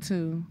song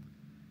too.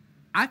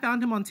 I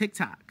found him on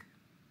TikTok.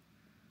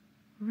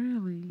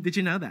 Really? Did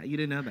you know that? You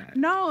didn't know that?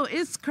 No,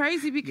 it's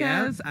crazy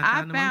because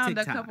I found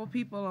a TikTok. couple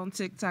people on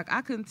TikTok.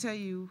 I couldn't tell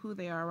you who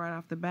they are right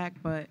off the back,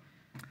 but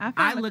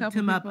I looked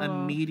him up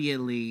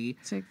immediately.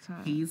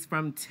 TikTok. He's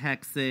from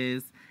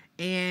Texas,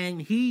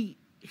 and he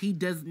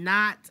does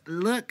not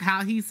look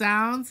how he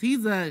sounds.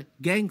 He's a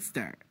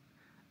gangster.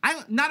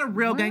 Not a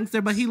real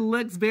gangster, but he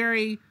looks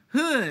very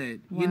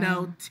hood. Wow. You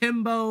know,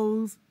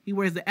 Timbos. He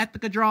wears the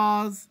Ethica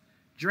draws,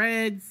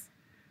 dreads.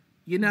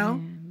 You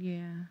know,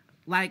 yeah,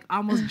 like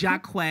almost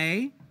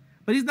Jacquay,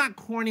 but he's not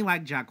corny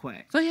like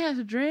Jacquay. So he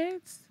has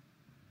dreads.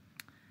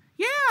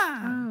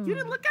 Yeah, you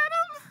didn't look at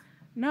him.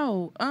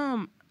 No,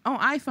 on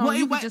iPhone,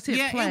 you could just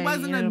hit play. It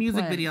wasn't a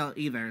music video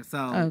either.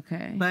 So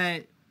okay,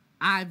 but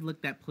I've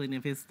looked at plenty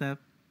of his stuff.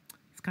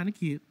 It's kind of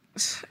cute.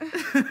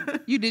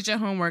 You did your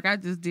homework. I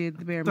just did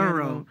the bare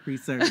thorough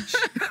research.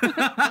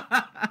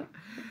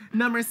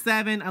 Number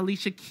 7,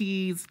 Alicia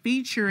Keys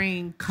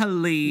featuring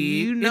Khalid.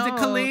 You know, is it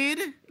Khalid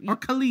or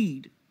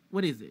Khalid?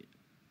 What is it?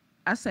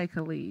 I say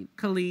Khalid.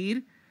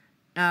 Khalid,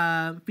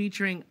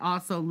 featuring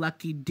also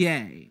Lucky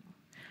Day.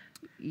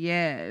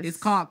 Yes. It's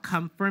called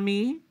Come For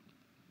Me.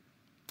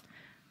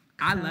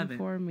 I love it.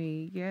 For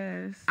me,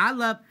 yes.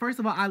 First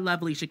of all, I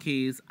love Alicia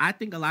Keys. I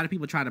think a lot of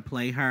people try to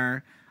play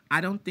her. I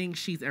don't think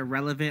she's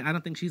irrelevant. I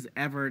don't think she's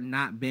ever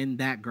not been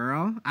that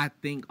girl. I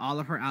think all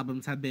of her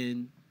albums have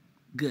been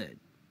good.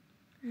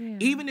 Yeah.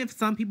 Even if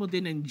some people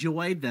didn't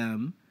enjoy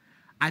them,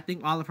 I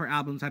think all of her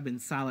albums have been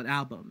solid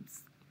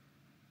albums.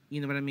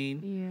 You know what I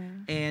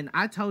mean? Yeah. And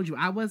I told you,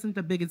 I wasn't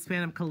the biggest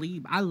fan of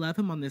Khalid. I love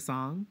him on this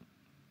song.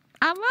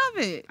 I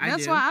love it.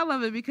 That's why I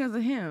love it, because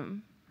of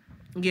him.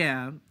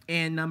 Yeah.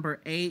 And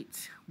number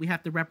 8, we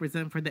have to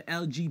represent for the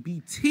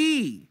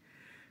LGBT.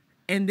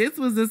 And this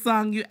was the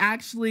song you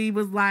actually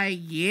was like,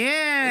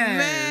 yeah,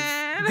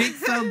 man, dick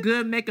so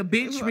good, make a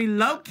bitch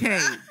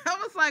relocate. I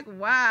was like,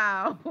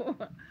 wow,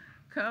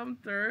 come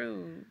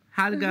through.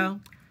 How'd it go?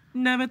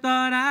 Never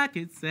thought I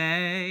could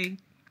say,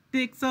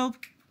 dick so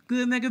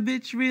good, make a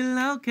bitch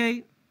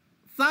relocate.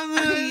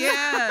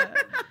 Yeah.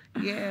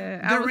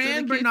 Yeah.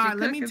 Duran Bernard.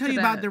 Let me tell you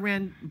about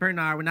Duran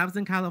Bernard. When I was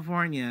in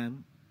California,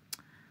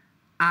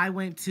 I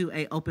went to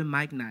a open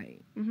mic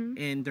night,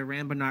 and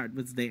Duran Bernard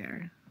was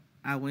there.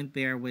 I went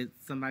there with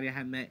somebody I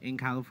had met in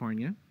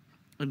California,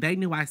 and they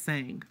knew I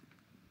sang.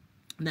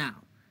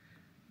 Now,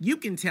 you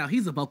can tell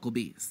he's a vocal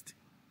beast.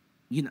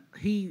 You know,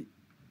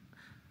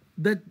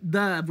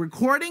 the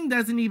recording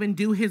doesn't even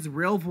do his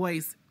real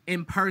voice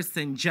in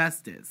person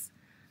justice.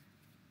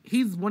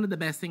 He's one of the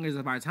best singers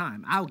of our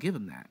time. I'll give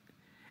him that.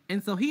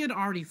 And so he had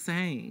already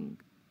sang,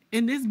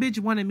 and this bitch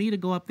wanted me to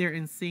go up there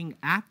and sing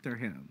after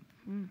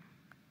him.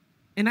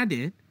 And I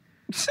did.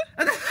 You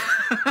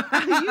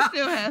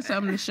still have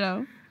something to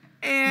show.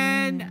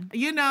 And,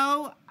 you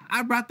know,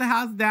 I brought the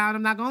house down.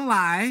 I'm not gonna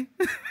lie.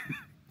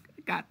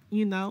 Got,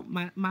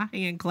 my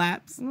hand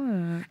claps.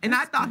 Look, And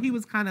I thought he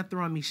was kind of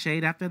throwing me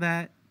shade after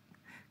that.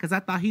 Because I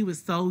thought he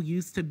was so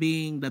used to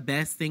being the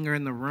best singer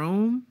in the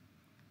room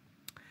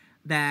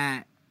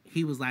that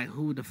he was like,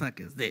 who the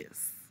fuck is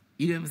this?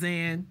 You know what I'm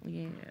saying?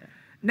 Yeah.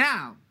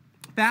 Now,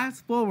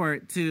 fast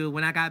forward to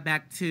when I got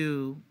back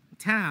to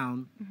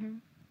town.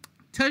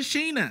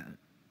 Tashina,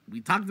 we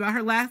talked about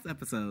her last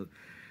episode.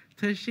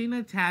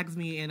 Tashina tags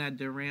me in a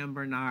Duran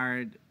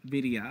Bernard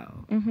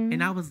video.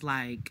 And I was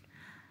like,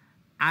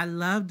 I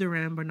love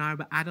Duran Bernard,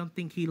 but I don't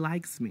think he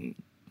likes me.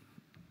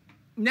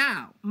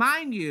 Now,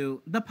 mind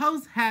you, the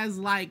post has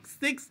like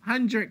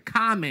 600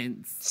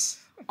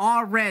 comments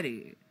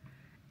already.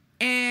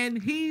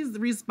 And he's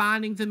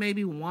responding to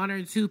maybe one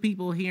or two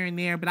people here and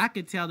there, but I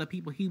could tell the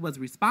people he was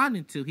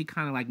responding to, he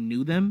kind of like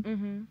knew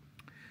them.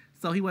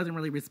 So he wasn't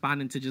really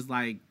responding to just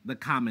like the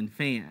common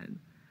fan.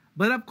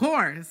 But of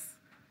course,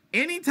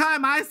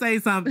 anytime I say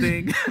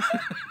something,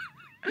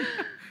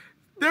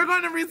 they're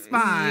going to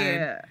respond.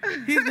 Yeah.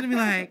 He's going to be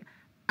like,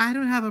 I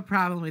don't have a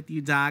problem with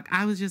you, Doc.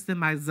 I was just in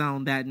my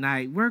zone that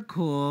night. We're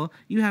cool.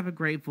 You have a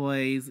great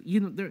voice.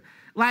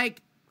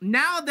 Like,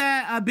 now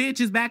that a bitch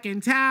is back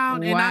in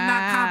town and I'm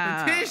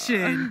not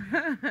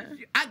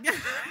competition.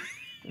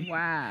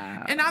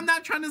 Wow. And I'm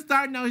not trying to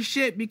start no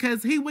shit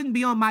because he wouldn't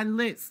be on my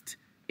list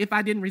if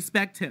I didn't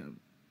respect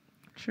him.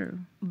 True.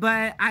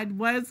 But I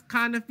was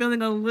kind of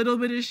feeling a little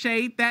bit of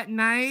shade that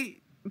night.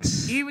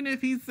 Even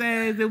if he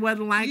says it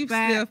wasn't like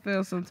that. You still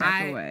feel some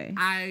type of way.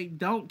 I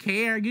don't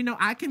care.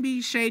 I can be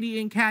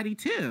shady and catty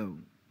too.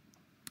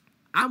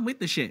 I'm with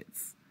the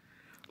shits.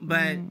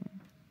 But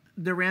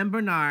Duran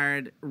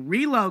Bernard,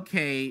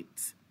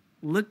 Relocate,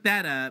 look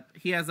that up.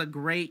 He has a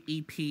great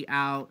EP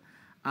out.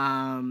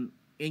 And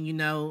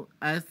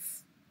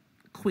us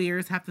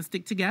queers have to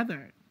stick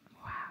together.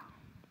 Wow.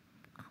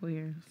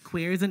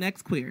 Queers and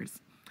ex-queers.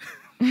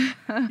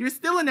 You're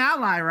still an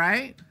ally,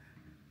 right?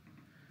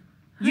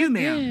 You,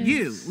 ma'am.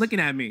 You. Looking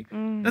at me.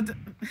 No,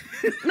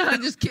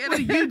 just kidding. What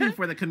do you do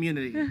for the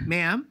community,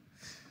 ma'am?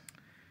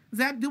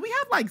 Zach, do we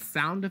have like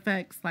sound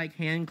effects, like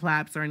hand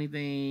claps or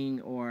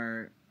anything?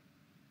 Or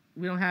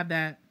we don't have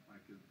that? I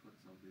could put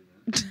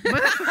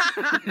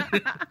something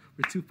in.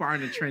 We're too far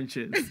in the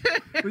trenches.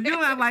 But you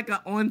don't have like an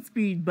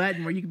on-speed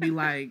button where you can be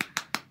like...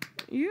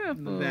 You're a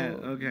fool.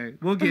 Okay,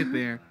 we'll get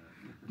there.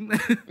 You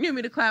want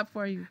me to clap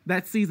for you?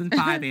 That's season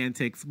 5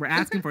 antics. We're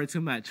asking for too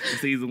much for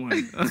season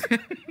 1. Okay.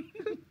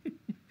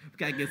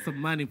 Gotta get some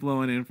money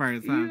flowing in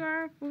first, huh? You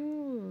are a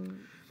fool.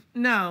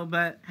 No,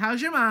 but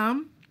how's your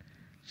mom?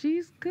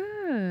 She's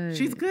good.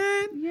 She's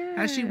good? Yeah.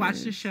 Has she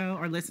watched the show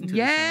or listened to the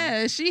show?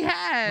 Yeah, she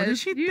has. What does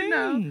she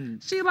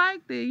think? She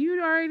liked it. You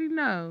already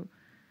know.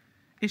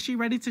 Is she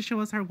ready to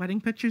show us her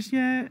wedding pictures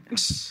yet?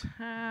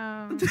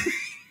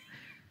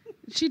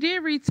 She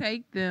did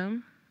retake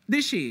them.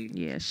 Did she?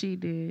 Yeah, she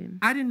did.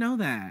 I didn't know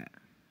that.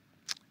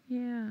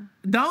 Yeah.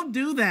 Don't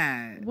do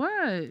that. What?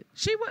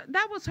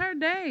 That was her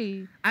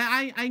day.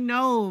 I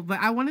know, but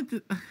I wanted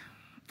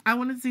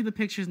to see the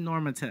pictures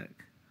Norma took.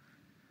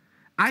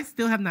 I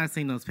still have not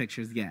seen those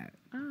pictures yet.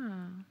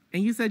 Oh.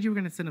 And you said you were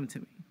going to send them to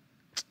me.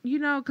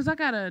 Because I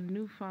got a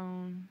new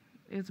phone.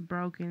 It's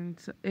broken.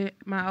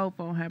 My old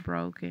phone had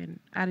broken.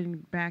 I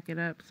didn't back it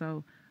up,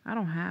 so I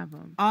don't have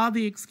them. All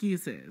the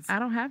excuses. I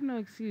don't have no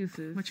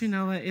excuses. But you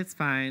know what? It's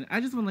fine.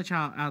 I just want to let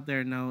y'all out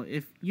there know,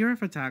 if you're a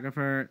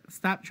photographer,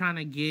 stop trying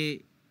to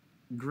get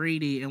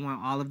greedy and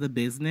want all of the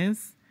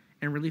business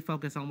and really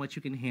focus on what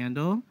you can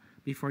handle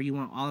before you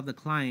want all of the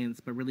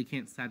clients but really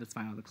can't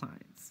satisfy all the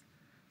clients.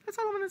 That's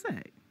all I'm going to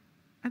say.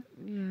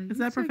 Is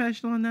that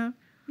professional enough?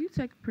 You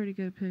take pretty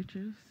good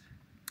pictures.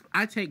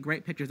 I take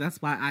great pictures.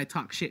 That's why I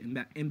talk shit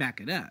and back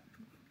it up.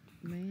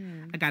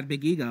 Man. I got a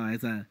big ego,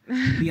 as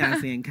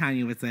Beyonce and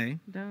Kanye would say.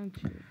 Don't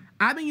you?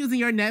 I've been using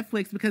your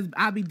Netflix because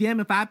I'll be damned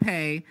if I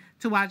pay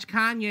to watch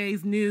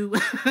Kanye's new...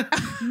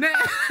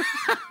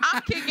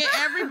 I'm kicking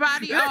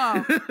everybody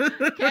off.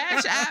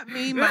 Cash at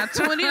me my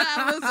 $20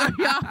 or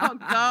y'all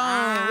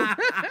gone.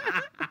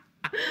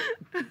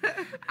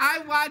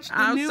 I watched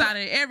I'm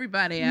signing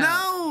everybody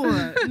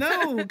out.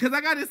 No, because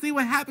I got to see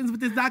what happens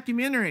with this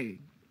documentary.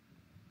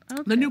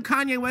 Okay. The new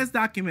Kanye West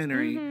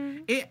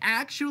documentary. It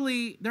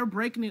actually, they're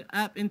breaking it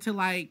up into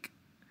like,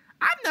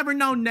 I've never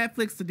known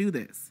Netflix to do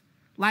this.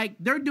 Like,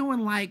 they're doing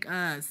like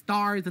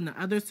Stars and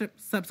the other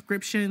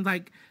subscriptions,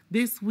 like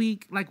this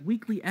week, like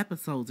weekly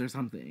episodes or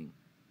something.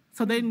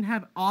 So they didn't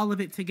have all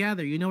of it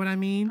together. You know what I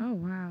mean? Oh,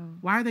 wow.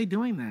 Why are they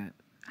doing that?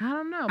 I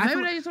don't know.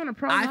 Maybe they just want to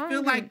prolong I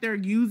feel like they're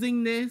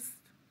using this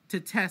to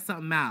test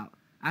something out.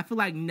 I feel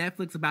like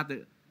Netflix about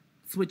to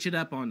switch it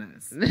up on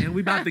us. And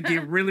we about to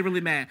get really,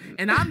 really mad.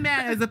 And I'm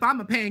mad as if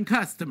I'm a paying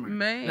customer.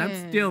 Man. And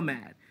I'm still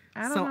mad.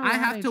 I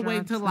have to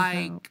wait till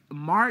like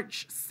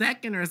March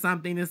 2nd or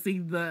something to see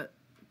the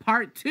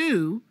part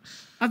 2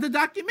 of the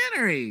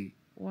documentary.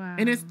 Wow.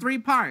 And it's 3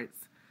 parts.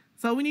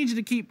 So we need you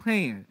to keep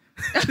playing.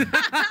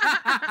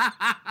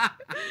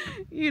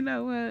 You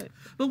know what?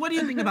 But what do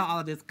you think about all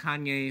of this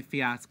Kanye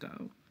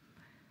fiasco?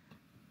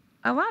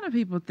 A lot of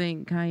people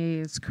think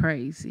Kanye is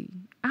crazy.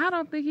 I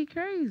don't think he's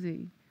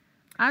crazy.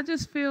 I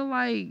just feel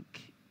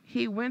like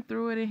he went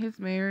through it in his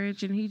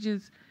marriage and he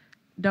just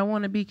don't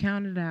want to be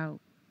counted out.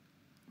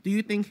 Do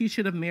you think he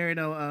should have married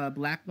a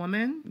black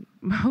woman?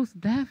 Most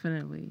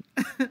definitely.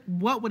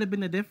 What would have been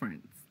the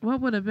difference?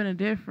 What would have been a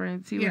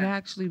difference? He would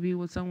actually be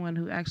with someone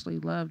who actually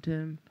loved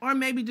him. Or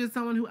maybe just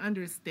someone who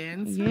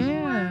understands him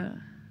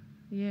more?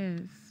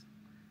 Yes.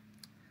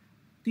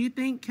 Do you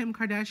think Kim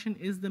Kardashian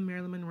is the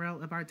Marilyn Monroe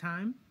of our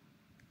time?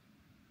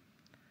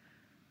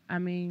 I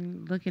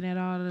mean, looking at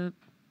all the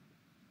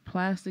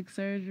plastic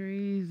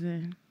surgeries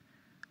and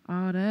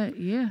all that,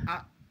 yeah.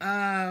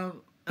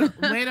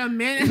 Wait a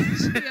minute.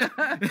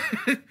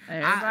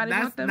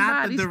 That's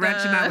not the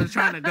direction I was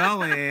trying to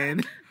go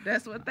in.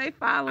 That's what they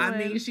follow. I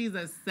mean, she's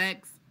a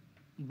sex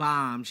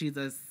bomb. She's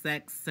a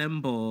sex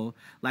symbol.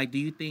 Like, do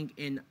you think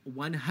in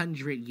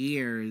 100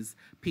 years,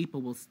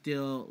 people will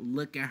still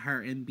look at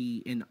her and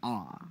be in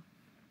awe?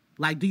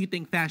 Like, do you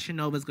think Fashion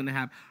Nova is going to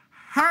have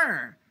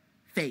her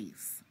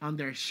face on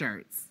their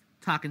shirts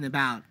talking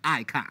about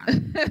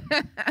icon?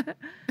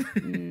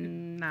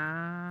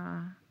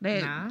 Nah.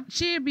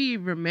 She'd be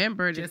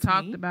remembered and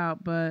talked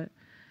about, but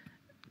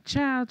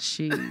child,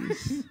 she's...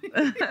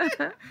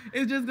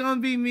 It's just going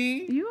to be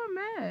me? You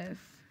a mess.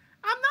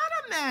 I'm not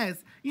a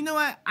mess. You know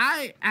what?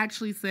 I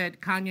actually said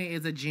Kanye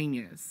is a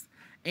genius.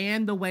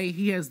 And the way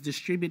he has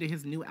distributed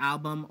his new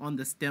album on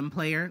the stem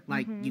player,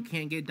 like you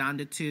can't get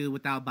Donda 2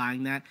 without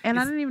buying that. And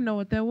I didn't even know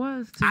what that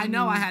was. I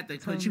know, I had to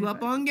put you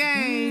up on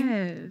game.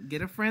 Yes.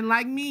 Get a friend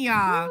like me,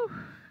 y'all.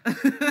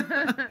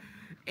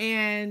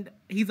 And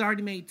he's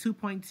already made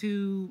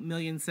 2.2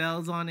 million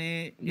sales on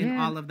it and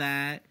all of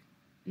that.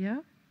 Yeah.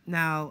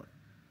 Now,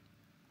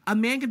 a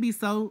man can be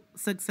so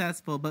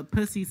successful, but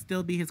pussy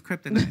still be his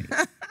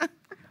kryptonite.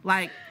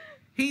 Like,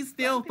 he's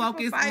still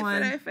focused fight on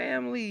for their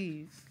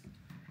families.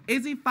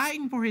 Is he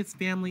fighting for his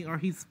family, or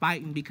he's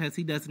fighting because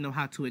he doesn't know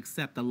how to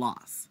accept the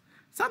loss?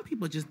 Some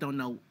people just don't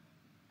know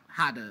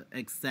how to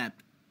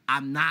accept,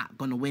 I'm not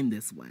going to win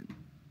this one.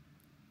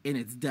 And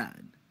it's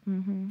done.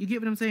 Mm-hmm. You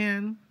get what I'm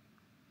saying?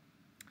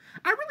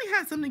 I really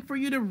had something for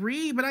you to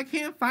read, but I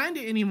can't find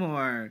it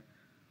anymore.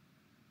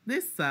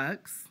 This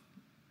sucks.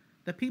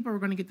 The people are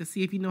going to get to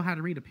see if you know how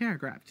to read a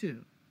paragraph,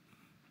 too.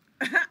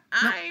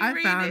 I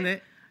found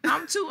it.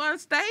 I'm too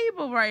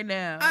unstable right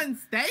now.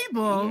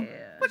 Unstable?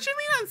 Yeah. What you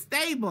mean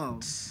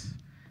unstable?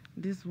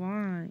 This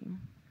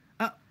wine.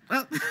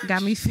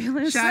 Got me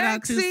feeling Shout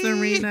out to sexy.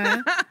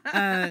 Serena.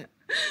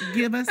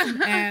 Give us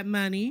some ad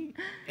money,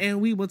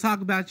 and we will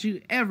talk about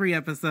you every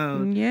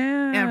episode.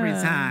 Yeah. Every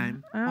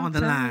time on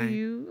the line.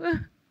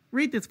 You.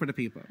 Read this for the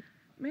people.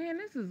 Man,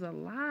 this is a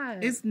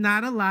lot. It's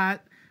not a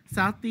lot.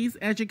 Southeast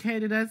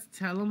educated us.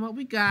 Tell them what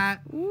we got.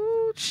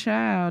 Ooh,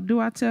 child. Do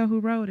I tell who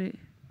wrote it?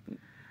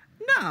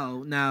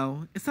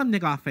 No. It's some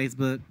nigga off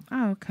Facebook.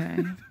 Oh, okay.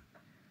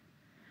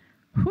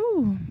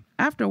 Whew.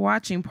 After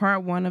watching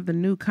part 1 of the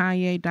new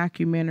Kanye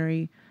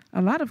documentary,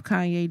 a lot of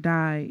Kanye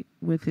died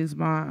with his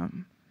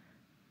mom.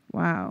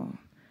 Wow.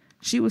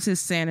 She was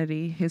his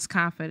sanity, his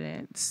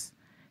confidence,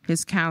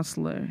 his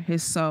counselor,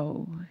 his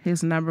soul,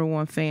 his number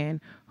one fan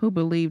who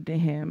believed in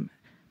him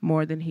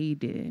more than he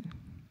did.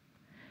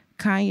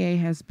 Kanye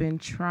has been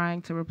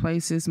trying to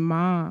replace his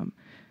mom.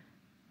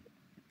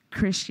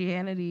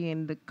 Christianity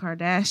and the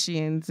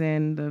Kardashians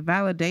and the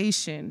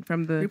validation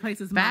from the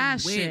replaces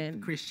fashion. Mom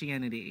with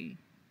Christianity.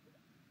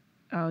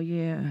 Oh,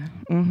 yeah.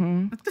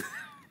 Mm-hmm.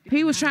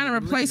 He was trying to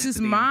replace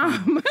his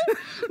mom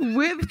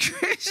with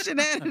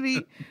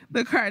Christianity,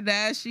 the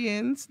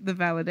Kardashians, the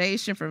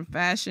validation from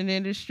fashion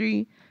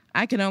industry.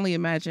 I can only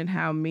imagine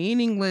how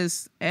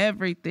meaningless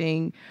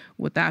everything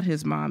without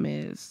his mom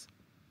is.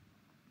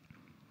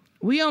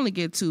 We only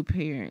get 2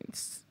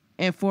 parents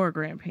and 4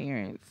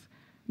 grandparents.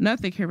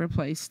 Nothing can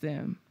replace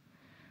them.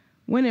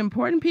 When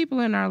important people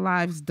in our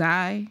lives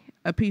die,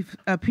 a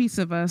piece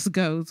of us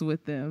goes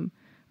with them.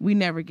 We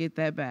never get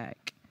that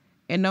back.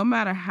 And no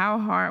matter how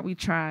hard we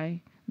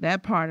try,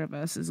 that part of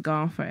us is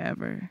gone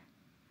forever.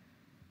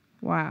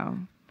 Wow.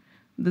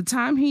 The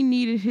time he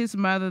needed his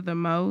mother the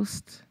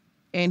most,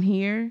 and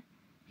here,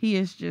 he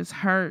is just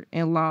hurt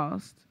and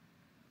lost.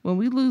 When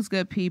we lose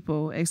good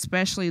people,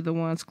 especially the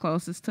ones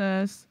closest to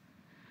us,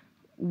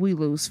 we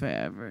lose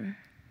forever.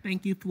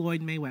 Thank you,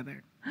 Floyd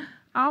Mayweather.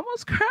 I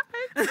almost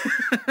cried.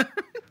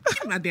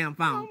 My damn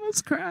phone. I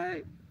almost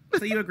cried.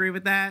 So you agree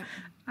with that?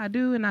 I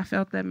do, and I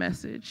felt that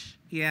message.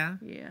 Yeah?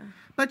 Yeah.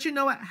 But you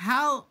know what?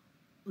 How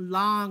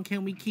long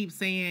can we keep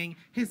saying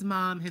his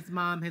mom, his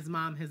mom, his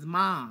mom, his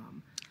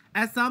mom?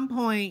 At some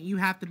point, you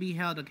have to be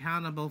held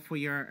accountable for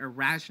your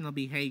irrational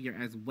behavior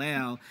as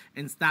well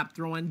and stop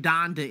throwing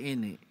Donda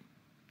in it.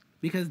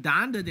 Because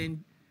Donda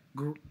didn't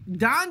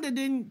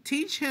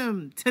teach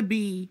him to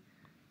be,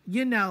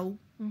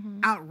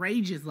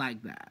 outrageous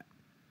like that.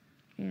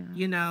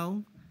 Yeah.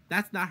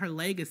 That's not her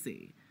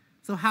legacy.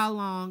 So how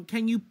long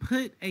can you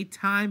put a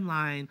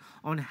timeline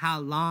on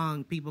how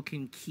long people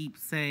can keep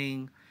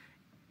saying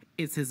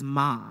it's his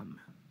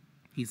mom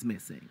he's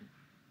missing?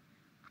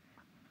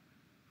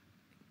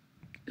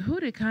 Who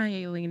did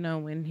Kanye lean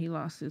on when he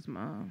lost his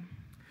mom?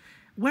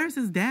 Where's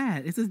his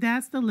dad? Is his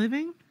dad still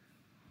living?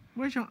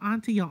 Where's your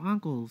auntie, your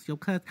uncles, your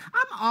cousins?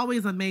 I'm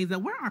always amazed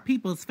at where are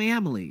people's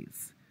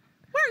families?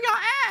 Where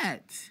y'all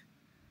at?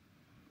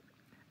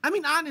 I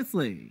mean,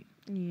 honestly.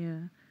 Yeah.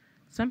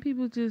 Some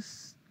people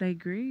just, they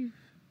grieve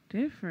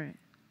different.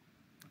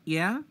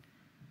 Yeah?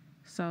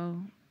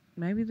 So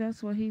maybe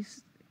that's what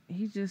he's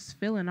just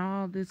feeling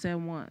all this at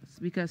once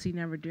because he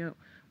never dealt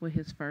with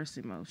his first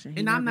emotion.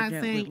 And I'm not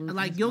saying,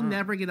 like, you'll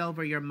never get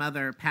over your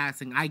mother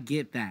passing. I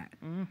get that.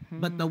 Mm-hmm.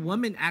 But the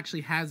woman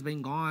actually has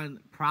been gone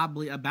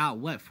probably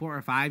about, 4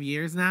 or 5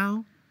 years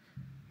now?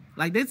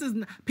 Like, this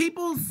is...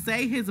 People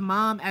say his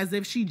mom as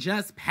if she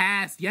just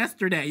passed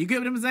yesterday. You get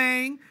what I'm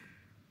saying?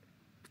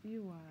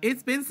 You are.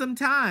 It's been some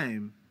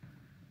time.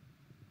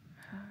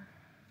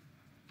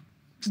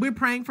 We're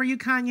praying for you,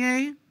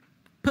 Kanye.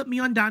 Put me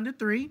on down to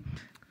 3.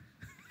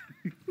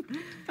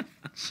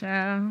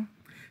 Ciao.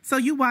 So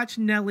you watched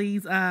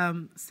Nelly's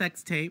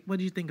sex tape. What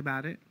did you think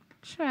about it?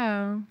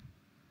 Ciao.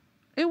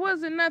 It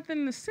wasn't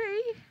nothing to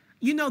see.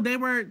 You know, they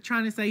were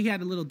trying to say he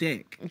had a little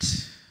dick.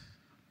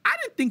 I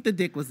didn't think the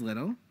dick was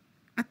little.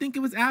 I think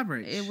it was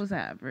average. It was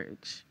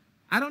average.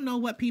 I don't know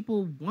what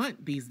people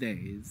want these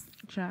days.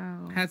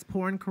 Ciao. Has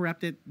porn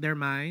corrupted their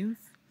minds?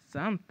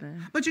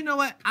 Something. But you know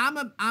what? I'm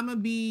a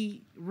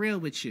be real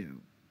with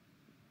you.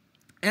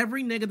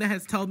 Every nigga that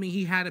has told me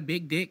he had a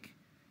big dick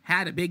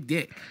had a big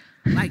dick.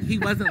 Like, he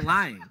wasn't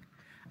lying.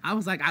 I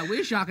was like, I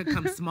wish y'all could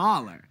come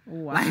smaller.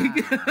 Wow.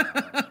 Like,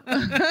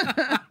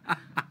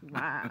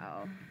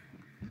 wow.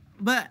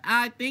 But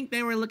I think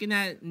they were looking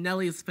at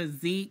Nelly's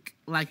physique,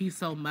 like he's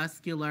so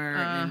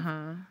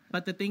muscular.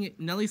 But the thing,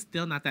 Nelly's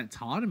still not that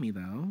tall to me,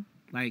 though.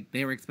 Like,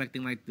 they were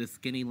expecting, like, the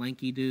skinny,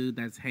 lanky dude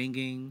that's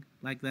hanging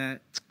like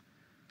that.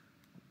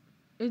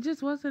 It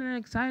just wasn't an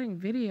exciting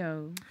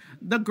video.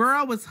 The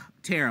girl was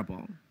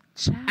terrible.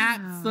 Child.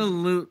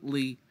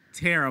 Absolutely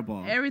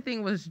terrible.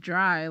 Everything was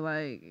dry.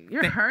 Like,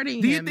 you're hurting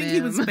him. Do you think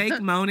he was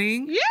fake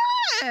moaning?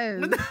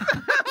 Yes. What?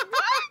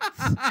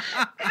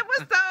 It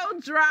was so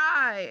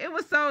dry. It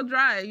was so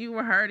dry. You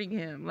were hurting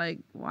him. Like,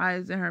 why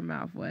isn't her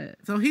mouth wet?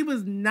 So he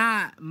was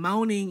not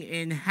moaning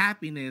in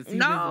happiness. He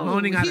was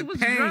moaning out of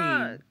pain.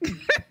 Drunk.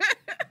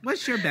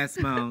 What's your best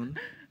moan?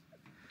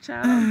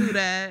 Child, don't do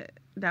that.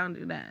 Don't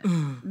do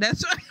that.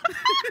 That's right.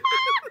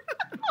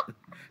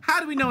 How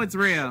do we know it's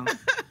real?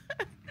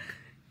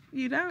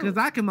 You don't. Because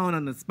I can moan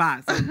on the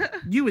spot, so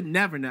you would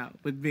never know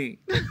with me.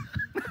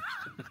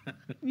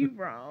 You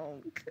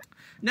wrong.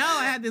 No,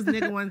 I had this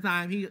nigga one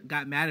time. He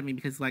got mad at me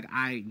because, like,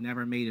 I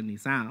never made any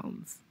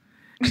sounds.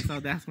 So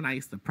that's when I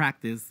used to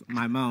practice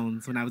my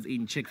moans when I was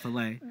eating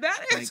Chik-fil-A.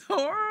 That is like,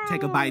 horrible.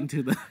 Take a bite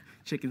into the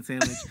chicken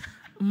sandwich.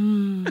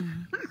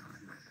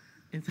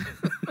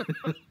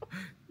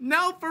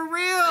 No, for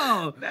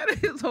real. That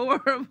is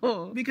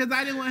horrible. Because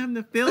I didn't want him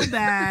to feel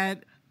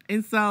bad.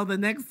 And so the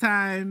next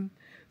time...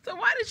 So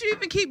why did you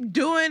even keep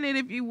doing it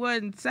if you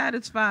wasn't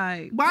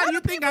satisfied? Why do you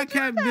think I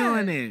kept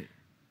doing it?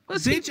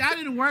 Bitch, I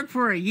didn't work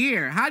for a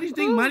year. How do you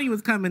think money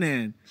was coming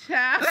in?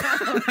 Child.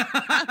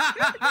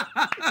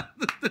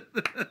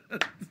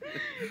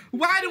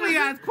 Why do we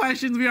ask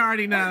questions we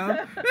already know?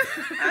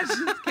 I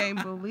just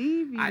can't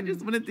believe you. I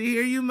just wanted to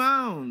hear you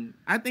moan.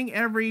 I think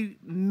every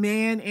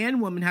man and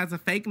woman has a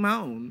fake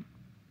moan.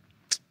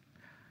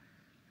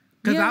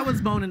 Because I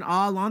was moaning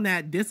all on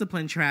that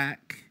Discipline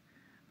track.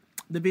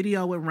 The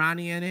video with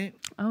Ronnie in it.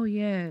 Oh,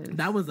 yes.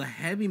 That was a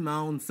heavy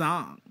moan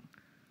song.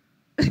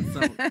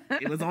 So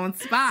it was on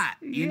spot,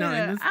 you know,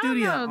 in the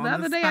studio. I don't know. The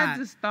other day I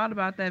just thought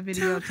about that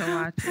video to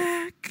watch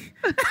it.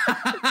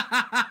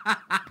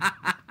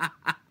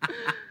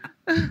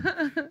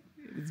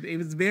 It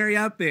was very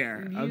up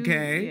there,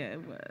 okay? Yeah,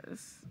 it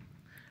was.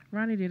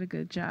 Ronnie did a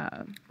good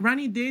job.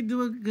 Ronnie did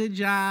do a good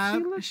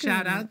job.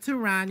 Shout out to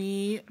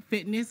Ronnie.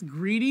 Fitness,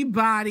 greedy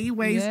body,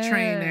 waist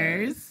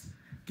trainers.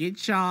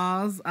 Get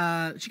y'all's.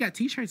 She got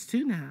t-shirts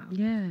too now.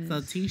 Yes.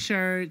 So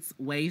t-shirts,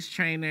 waist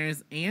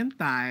trainers, and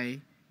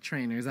thigh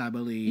trainers, I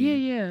believe.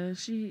 Yeah.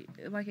 She,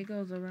 like, it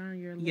goes around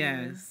your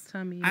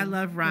tummy. I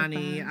love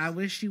Ronnie. I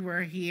wish you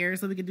were here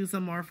so we could do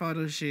some more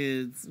photo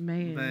shoots.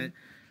 Man. But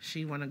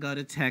she want to go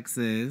to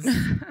Texas.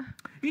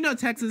 You know,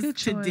 Texas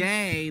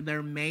today,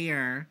 their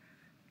mayor,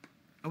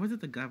 or was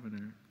it the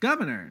governor?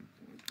 Governor.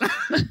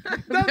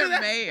 The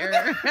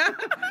mayor.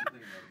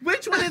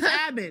 Which one is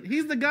Abbott?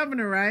 He's the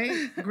governor, right?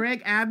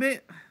 Greg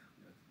Abbott?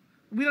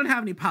 We don't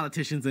have any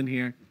politicians in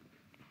here.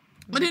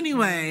 But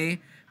anyway,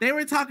 they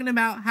were talking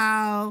about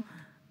how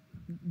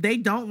they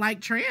don't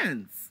like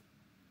trans.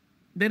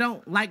 They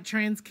don't like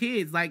trans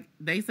kids. Like,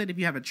 they said if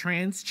you have a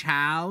trans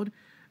child,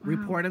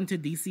 report them to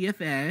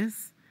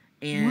DCFS.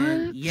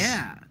 And what?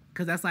 Yeah,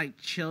 because that's like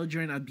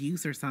children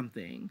abuse or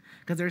something.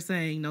 Because they're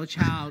saying no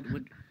child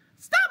would...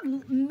 Stop!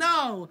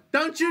 No!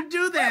 Don't you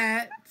do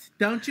that!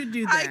 Don't you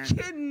do that! I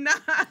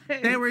cannot!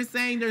 They were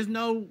saying there's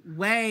no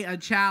way a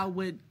child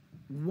would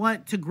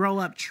want to grow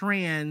up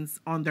trans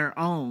on their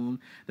own.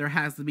 There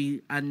has to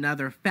be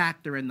another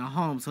factor in the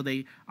home, so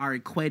they are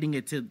equating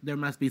it to there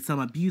must be some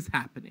abuse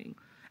happening.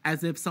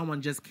 as if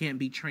someone just can't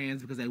be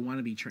trans because they want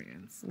to be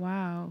trans.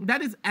 Wow.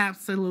 That is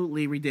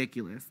absolutely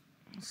ridiculous.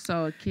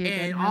 So a kid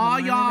And all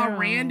y'all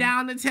ran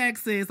down to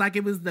Texas like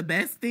it was the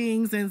best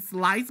thing since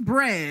sliced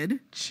bread.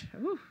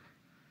 Ooh.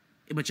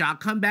 But y'all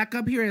come back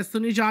up here as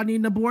soon as y'all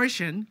need an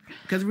abortion.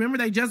 Because remember,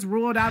 they just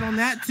ruled out on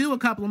that, too, a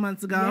couple of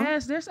months ago.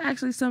 Yes, there's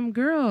actually some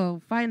girl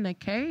fighting a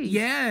case.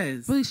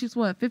 Yes. I believe she's,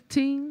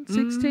 15,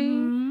 16?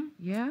 Mm-hmm.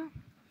 Yeah.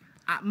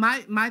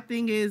 My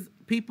thing is,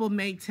 people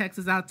make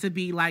Texas out to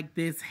be like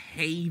this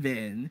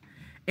haven.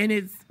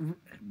 And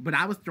but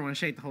I was throwing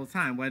shade the whole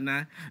time, wasn't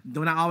I?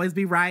 Don't I always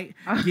be right?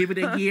 Give it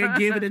a year,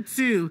 give it a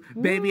 2.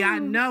 Baby, I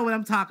know what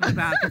I'm talking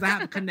about because I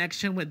have a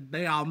connection with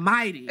the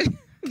Almighty.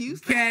 You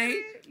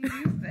okay?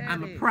 said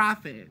I'm a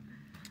prophet.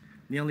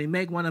 They only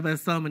make one of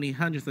us so many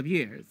hundreds of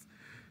years.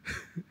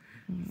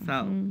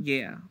 So,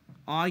 yeah.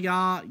 All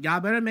y'all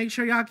better make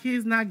sure y'all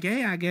kids not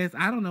gay, I guess.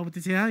 I don't know what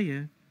to tell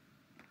you.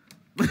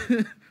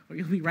 Or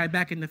you'll be right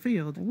back in the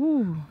field.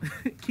 Ooh.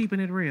 Keeping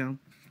it real.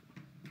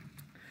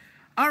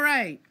 All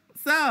right.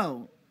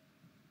 So,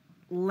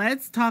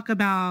 let's talk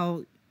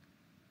about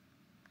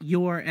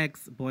your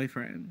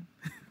ex-boyfriend.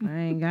 I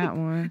ain't got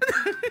one.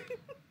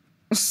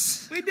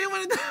 We did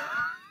want to...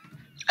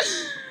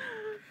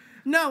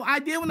 No, I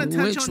did want to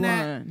touch on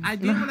that. I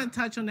did want to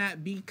touch on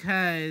that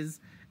because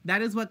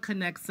that is what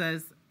connects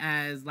us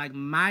as, like,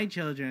 my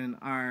children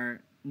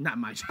are... Not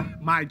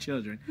my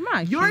children.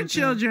 Your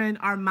children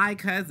are my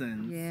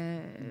cousins.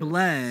 Yes.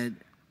 Blood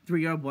through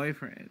your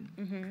boyfriend.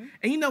 Mm-hmm.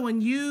 And, you know,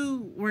 when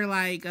you were,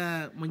 like...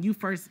 when you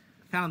first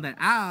found that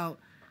out,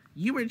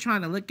 you were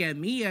trying to look at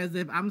me as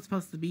if I'm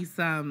supposed to be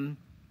some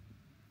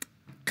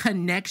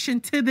connection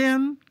to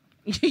them.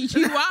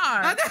 You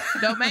are.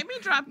 Don't make me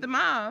drop them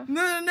off.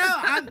 No.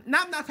 I'm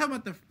not talking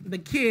about the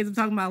kids. I'm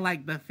talking about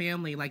like the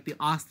family, like the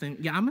Austin.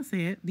 Yeah, I'm gonna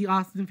say it. The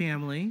Austin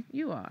family.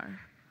 You are.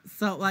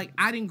 So like,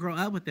 I didn't grow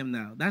up with them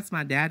though. That's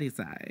my daddy's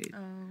side.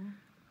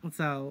 Oh.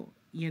 So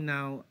you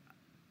know,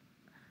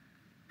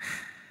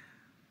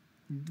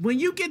 when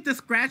you get to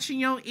scratching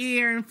your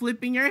ear and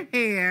flipping your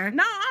hair,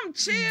 No, I'm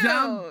chill.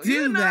 Don't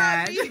do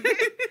that.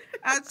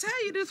 I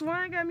tell you, this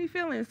wine got me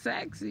feeling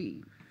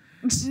sexy.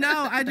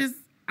 No,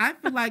 I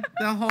feel like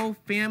the whole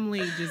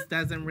family just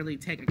doesn't really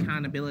take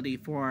accountability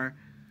for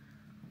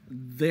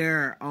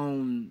their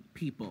own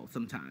people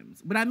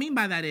sometimes. What I mean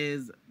by that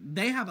is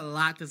they have a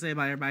lot to say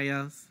about everybody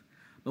else,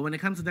 but when it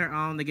comes to their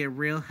own, they get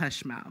real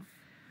hush mouth.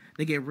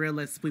 They get real,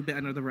 let's sweep it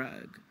under the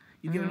rug.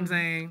 You get what I'm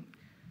saying?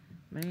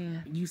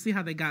 Man. You see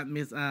how they got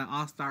Miss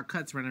All-Star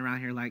Cuts running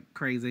around here like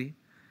crazy.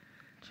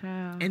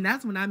 Child. And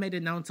that's when I made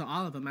it known to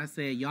all of them. I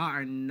said, y'all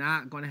are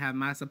not going to have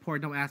my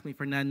support. Don't ask me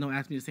for nothing. Don't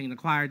ask me to sing in the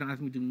choir. Don't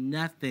ask me to do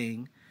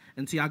nothing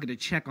until y'all get a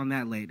check on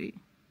that lady.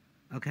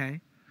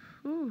 Okay?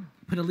 Ooh.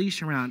 Put a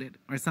leash around it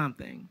or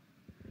something.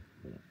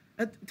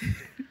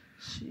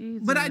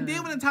 Jesus. But I did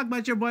want to talk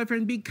about your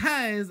boyfriend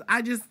because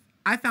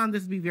I found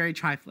this to be very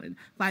trifling.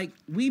 Like,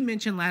 we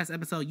mentioned last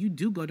episode, you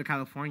do go to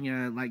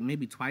California like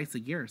maybe twice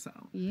a year or so.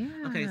 Yeah.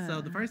 Okay, so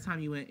the first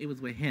time you went, it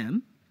was with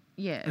him.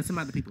 Yes. And some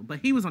other people. But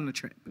he was on the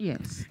trip.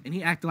 Yes. And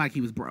he acted like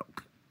he was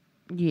broke.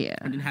 Yeah.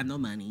 And didn't have no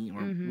money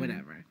or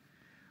whatever.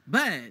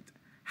 But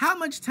how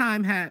much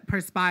time had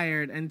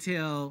perspired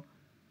until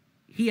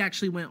he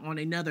actually went on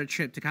another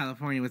trip to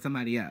California with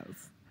somebody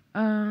else?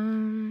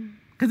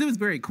 Because it was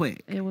very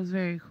quick. It was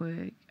very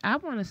quick. I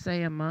want to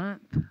say a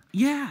month.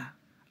 Yeah,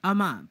 a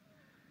month.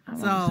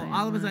 So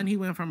all of a sudden he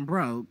went from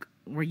broke,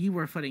 where you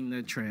were footing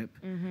the trip,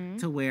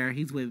 to where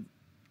he's with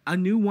a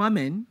new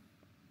woman.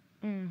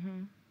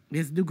 Mm-hmm.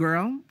 His new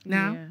girl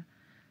now? Yeah.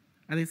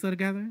 Are they still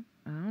together?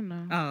 I don't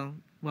know. Oh,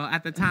 well,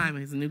 at the time,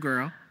 he's a new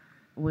girl.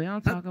 We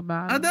don't talk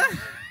about it.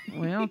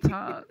 We don't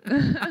talk.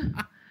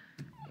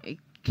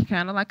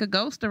 Kind of like a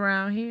ghost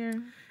around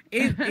here.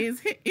 Is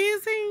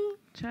he?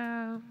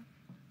 Child.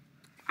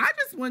 I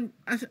just want...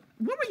 What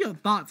were your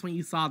thoughts when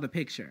you saw the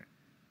picture?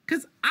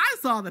 Because I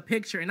saw the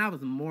picture and I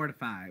was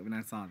mortified when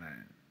I saw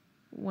that.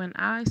 When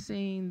I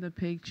seen the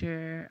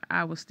picture,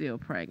 I was still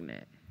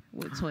pregnant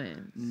with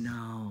twins.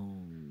 No.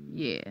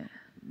 Yeah.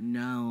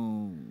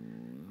 No.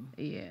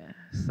 Yeah.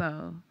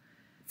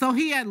 So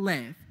he had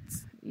left.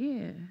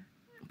 Yeah.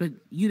 But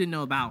you didn't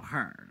know about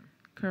her.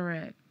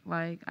 Correct.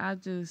 Like,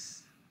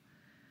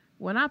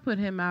 when I put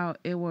him out,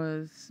 it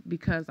was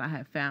because I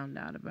had found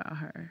out about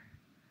her.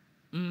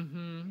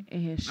 Mm-hmm.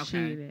 And his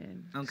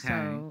cheating. Okay.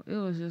 So it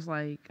was just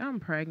like, I'm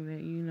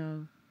pregnant, you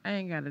know. I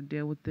ain't got to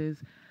deal with this.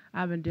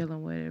 I've been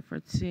dealing with it for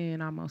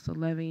 10, almost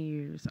 11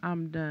 years.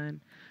 I'm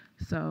done.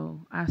 So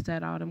I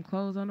set all them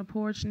clothes on the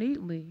porch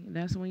neatly.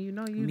 That's when you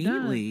know you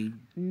done.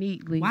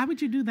 Neatly. Why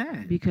would you do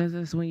that? Because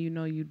that's when you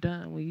know you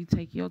done. When you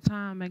take your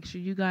time, make sure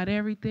you got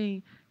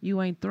everything.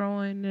 You ain't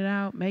throwing it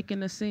out,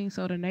 making a scene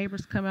so the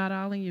neighbors come out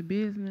all in your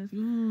business.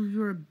 Ooh,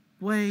 you're a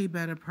way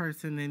better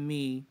person than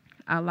me.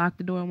 I locked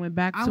the door and went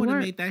back to work. I would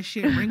have made that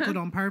shit wrinkled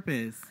on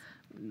purpose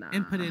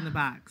and put it in the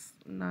box.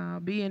 Nah,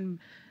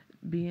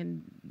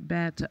 being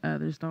bad to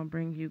others don't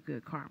bring you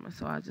good karma.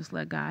 So I just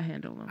let God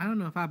handle them. I don't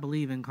know if I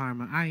believe in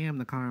karma. I am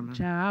the karma.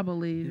 Child, I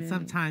believe And in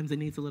sometimes it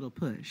needs a little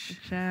push.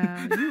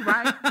 Child, you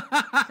right.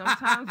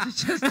 Sometimes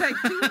it just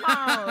takes too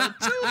long.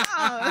 Too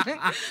long.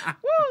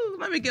 Woo!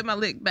 Let me get my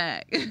lick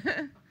back.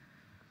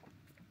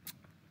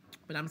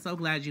 But I'm so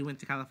glad you went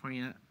to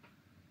California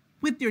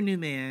with your new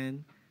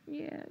man.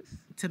 Yes.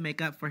 To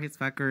make up for his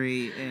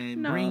fuckery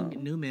and bring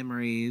new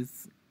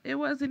memories. It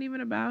wasn't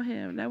even about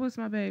him. That was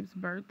my babe's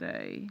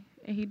birthday,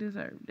 and he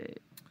deserved it.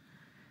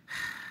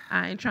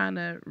 I ain't trying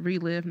to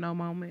relive no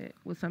moment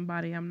with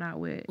somebody I'm not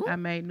with. Ooh. I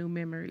made new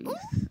memories.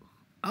 Ooh.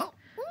 Oh.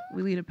 Ooh.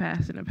 We leave the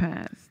past in the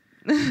past.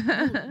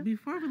 Ooh,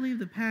 before we leave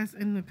the past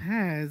in the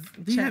past,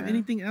 do you have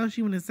anything else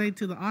you want to say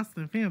to the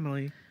Austin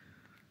family?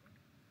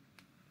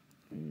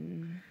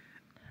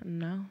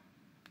 No.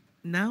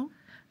 No?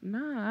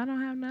 No, I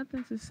don't have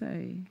nothing to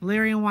say.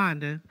 Larry and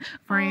Wanda,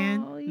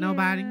 friend, oh, yeah.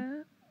 Nobody.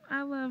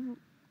 I love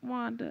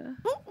Wanda.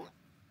 Ooh,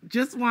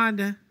 just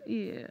Wanda.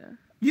 Yeah.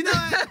 You know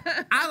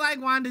what? I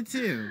like Wanda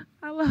too.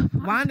 I love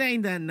Wanda. Wanda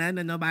ain't done nothing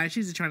to nobody.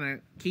 She's just trying to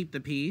keep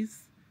the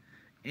peace.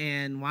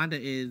 And Wanda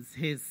is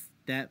his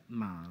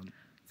stepmom.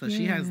 So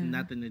she has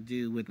nothing to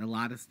do with a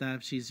lot of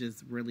stuff. She's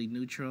just really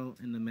neutral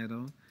in the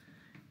middle.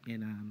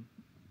 And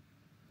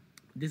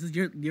this is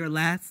your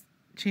last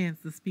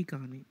chance to speak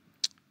on it.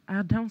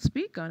 I don't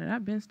speak on it.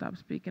 I've been stopped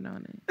speaking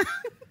on it.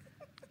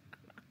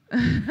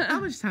 How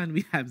much time do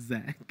we have,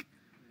 Zach?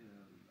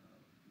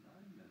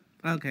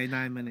 Okay,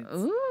 9 minutes.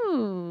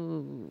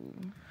 Ooh.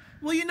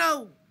 Well, you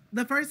know,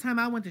 the first time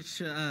I went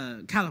to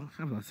I'm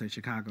going to say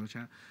Chicago,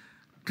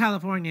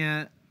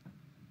 California,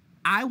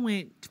 I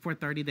went for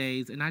 30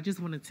 days, and I just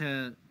wanted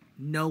to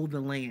know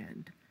the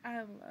land.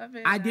 I love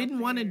it.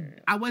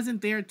 I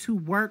wasn't there to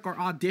work or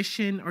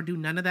audition or do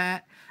none of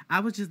that.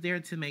 I was just there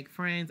to make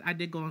friends. I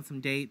did go on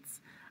some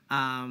dates.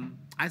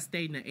 I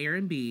stayed in an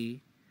Airbnb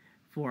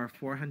for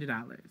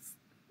 $400.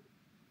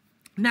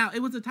 Now,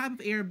 it was a type of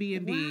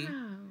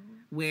Airbnb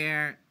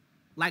where,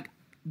 like,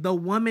 the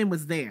woman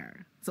was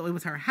there. So it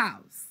was her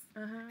house.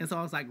 And so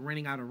I was, like,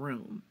 renting out a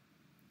room.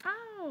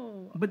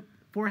 Oh. But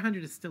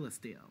 $400 is still a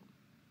steal.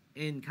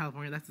 In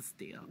California, that's a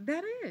steal.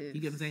 That is.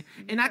 You get what I'm saying?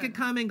 And I could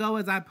come and go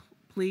as I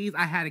please.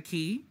 I had a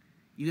key.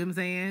 You get what I'm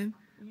saying?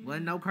 Yeah.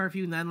 Wasn't no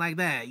curfew, nothing like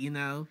that, you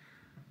know?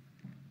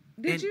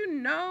 Did you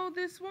know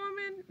this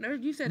woman? Or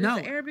you said it's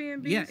an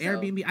Airbnb? Yeah,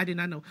 Airbnb. I did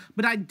not know.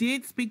 But I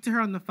did speak to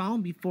her on the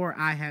phone before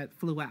I had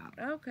flew out.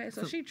 Okay,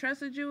 so she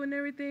trusted you and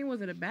everything?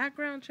 Was it a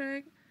background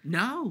check?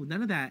 No,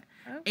 none of that.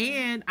 Okay.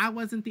 And I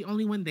wasn't the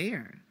only one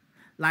there.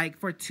 Like,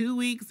 for 2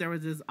 weeks, there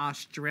was this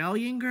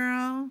Australian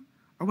girl.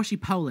 Or was she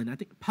Poland? I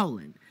think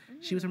Poland.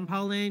 She was from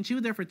Poland. She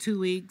was there for 2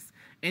 weeks.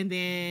 And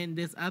then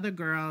this other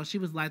girl, she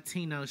was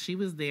Latino. She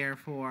was there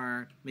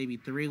for maybe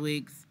 3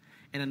 weeks.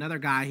 And another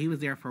guy, he was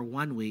there for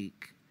 1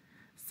 week.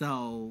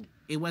 So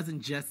it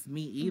wasn't just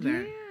me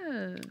either.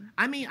 Yeah.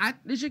 I mean,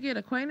 did you get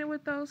acquainted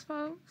with those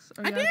folks?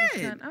 Or I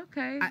did.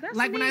 Okay, that's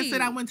like neat. When I said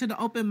I went to the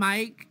open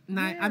mic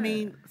night. Yeah. I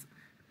mean,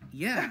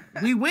 yeah,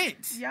 we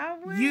went. Y'all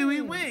went.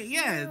 We went.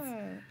 Yes.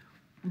 Yeah.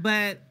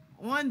 But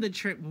on the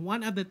trip,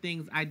 one of the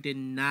things I did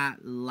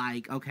not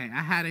like. Okay,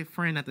 I had a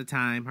friend at the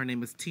time. Her name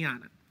was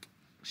Tiana.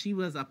 She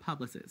was a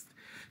publicist.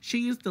 She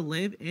used to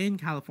live in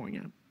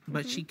California,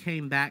 but she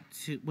came back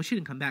to. Well, she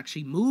didn't come back.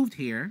 She moved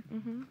here.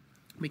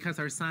 Because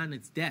her son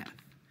is deaf.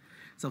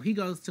 So he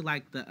goes to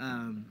like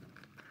the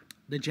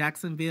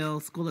Jacksonville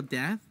School of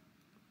Deaf.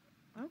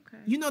 Okay.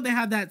 You know they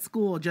have that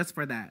school just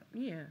for that.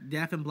 Yeah.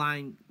 Deaf and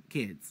blind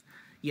kids.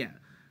 Yeah.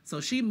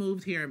 So she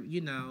moved here, you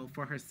know,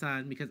 for her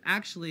son because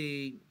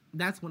actually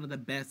that's one of the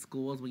best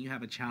schools when you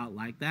have a child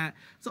like that.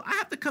 So I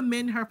have to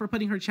commend her for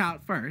putting her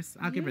child first.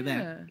 I'll give her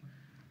that.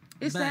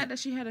 It's sad that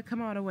she had to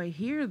come all the way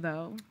here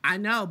though. I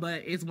know,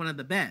 but it's one of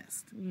the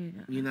best. Yeah.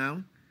 You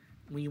know?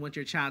 When you want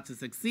your child to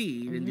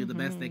succeed and do the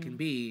best they can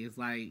be, it's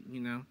like, you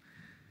know.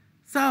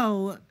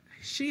 So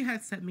she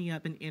had set me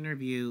up an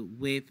interview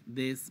with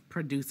this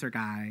producer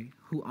guy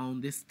who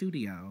owned this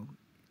studio.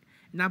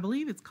 And I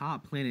believe it's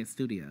called Planet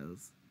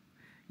Studios.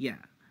 Yeah.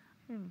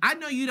 I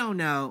know you don't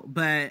know,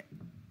 but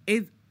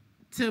it's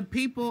to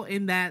people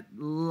in that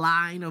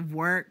line of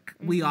work,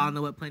 we all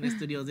know what Planet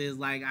Studios is.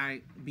 Like,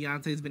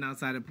 Beyonce's been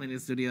outside of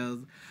Planet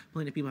Studios.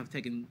 Plenty of people have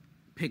taken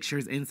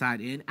pictures inside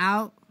and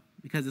out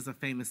because it's a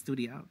famous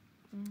studio.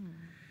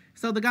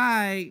 So the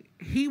guy,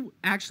 he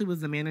actually was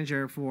the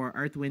manager for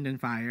Earth, Wind,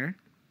 and Fire.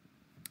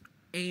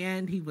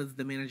 And he was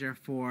the manager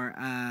for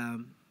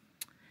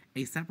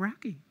A$AP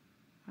Rocky.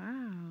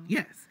 Wow.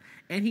 Yes.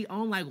 And he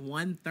owned like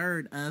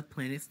 1/3 of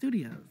Planet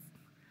Studios.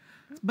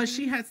 Okay. But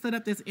she had set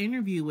up this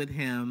interview with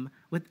him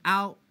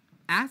without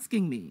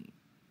asking me.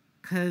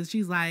 Because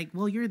she's like,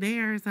 well, you're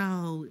there.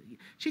 So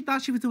she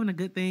thought she was doing a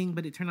good thing,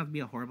 but it turned out to be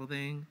a horrible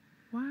thing.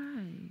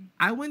 Why?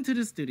 I went to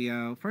the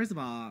studio. First of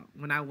all,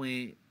 when I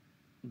went,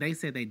 they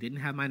said they didn't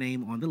have my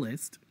name on the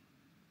list.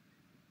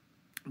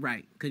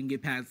 Right. Couldn't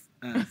get past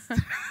us.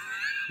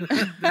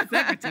 the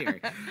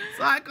secretary.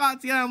 So I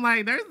called Tiana. I'm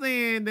like, they're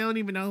saying they don't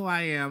even know who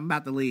I am. I'm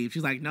about to leave.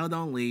 She's like, no,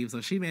 don't leave.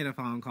 So she made a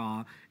phone call.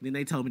 And then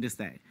they told me to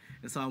stay.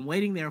 And so I'm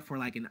waiting there for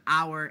like an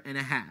hour and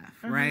a half,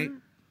 right?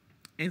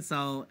 And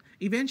so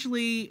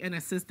eventually an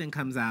assistant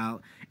comes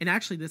out. And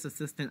actually this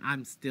assistant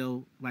I'm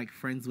still like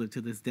friends with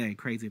to this day.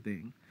 Crazy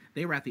thing.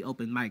 They were at the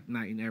open mic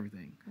night and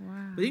everything.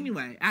 Wow. But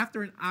anyway,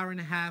 after an hour and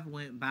a half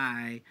went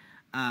by,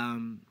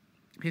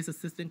 his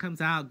assistant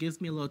comes out,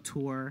 gives me a little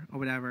tour or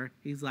whatever.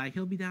 He's like,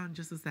 he'll be down in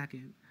just a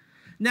second.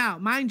 Now,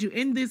 mind you,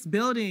 in this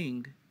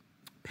building,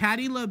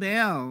 Patti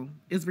LaBelle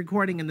is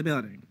recording in the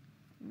building.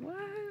 What?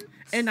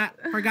 And I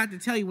forgot to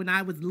tell you, when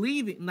I was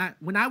leaving,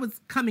 when I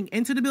was coming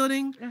into the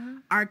building,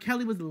 R.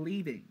 Kelly was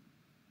leaving.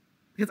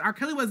 Because R.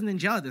 Kelly wasn't in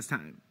jail at this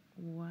time.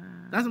 Wow.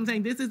 That's what I'm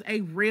saying. This is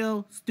a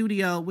real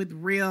studio with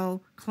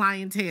real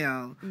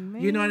clientele. Man,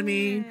 you know what I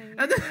mean?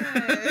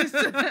 Yes.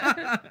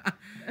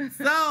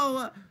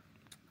 So,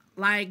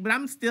 like, but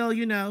I'm still,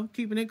 you know,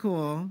 keeping it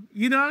cool.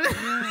 You know what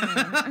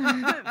I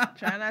mean?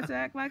 Try not to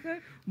act like a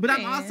But fan.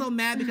 I'm also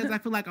mad because I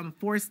feel like I'm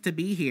forced to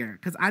be here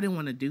because I didn't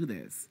want to do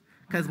this.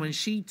 Because when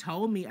she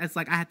told me, it's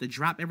like I had to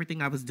drop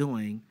everything I was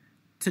doing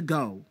to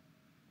go.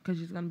 Because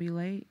she's going to be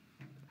late?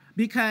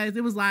 Because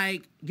it was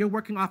like, you're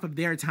working off of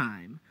their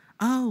time.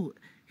 Oh,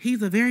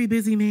 he's a very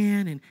busy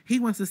man and he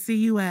wants to see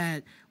you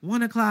at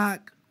 1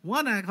 o'clock.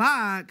 1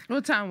 o'clock?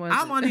 What time was it?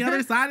 I'm on the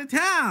other side of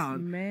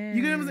town. Man.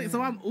 You get what I'm saying?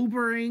 So I'm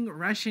Ubering,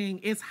 rushing.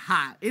 It's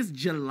hot. It's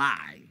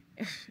July.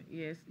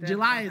 Yes.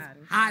 July is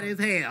hot as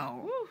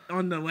hell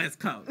on the West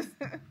Coast.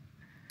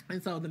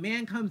 And so the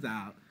man comes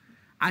out.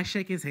 I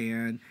shake his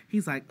hand.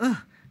 He's like, ugh,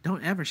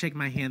 don't ever shake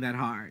my hand that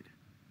hard.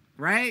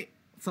 Right?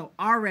 So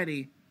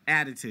already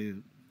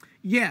attitude.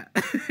 Yeah.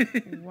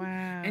 Wow.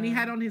 And he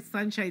had on his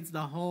sunshades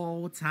the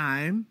whole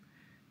time.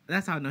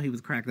 That's how I know he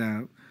was cracked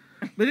out.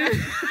 But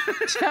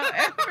Don't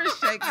ever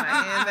shake my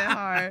hand that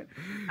hard.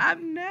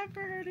 I've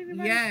never heard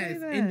anybody say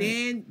that. And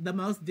then the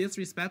most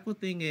disrespectful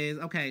thing is,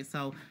 okay,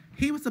 so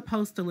he was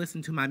supposed to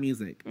listen to my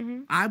music.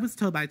 I was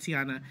told by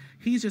Tiana,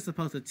 he's just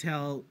supposed to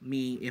tell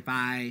me if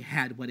I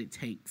had what it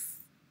takes,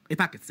 if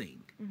I could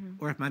sing,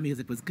 or if my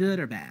music was good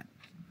or bad.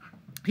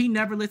 He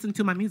never listened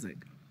to my music.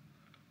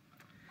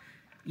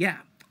 Yeah.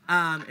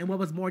 And what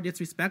was more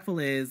disrespectful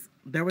is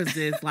there was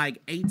this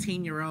like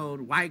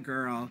 18-year-old white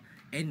girl,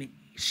 and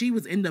she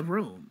was in the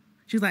room.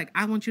 She's like,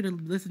 I want you to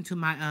listen to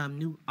my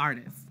new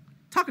artist.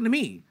 Talking to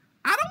me.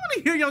 I don't want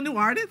to hear your new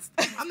artist.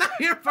 I'm not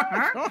here for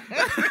her.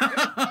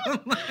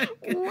 Like,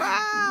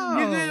 wow.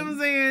 You know what I'm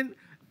saying?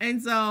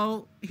 And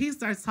so he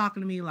starts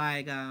talking to me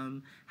like,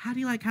 how do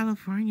you like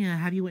California?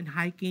 Have you went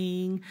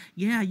hiking?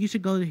 Yeah, you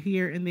should go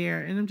here and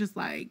there. And I'm just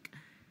like,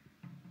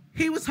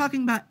 he was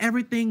talking about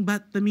everything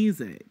but the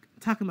music.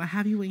 Talking about,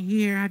 have you went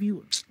here? Have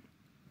you...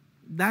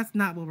 That's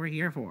not what we're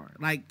here for.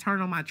 Like,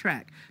 turn on my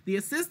track. The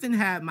assistant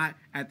had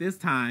at this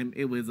time,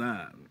 it was,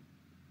 I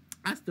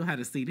still had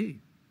a CD.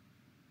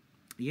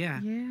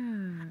 Yeah.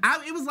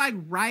 Yeah. It was like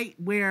right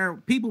where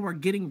people were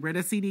getting rid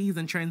of CDs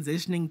and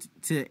transitioning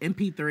to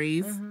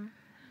MP3s.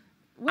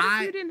 What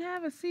if you didn't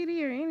have a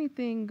CD or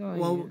anything going?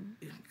 Well,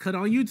 cut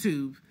on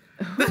YouTube.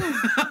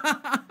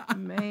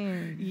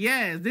 Man.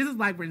 Yes, this is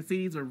like when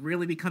CDs were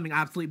really becoming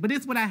obsolete. But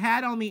it's what I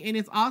had on me, and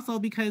it's also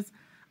because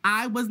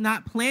I was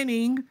not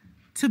planning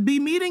to be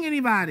meeting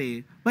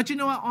anybody. But you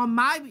know what? On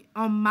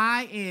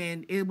my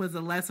end, it was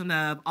a lesson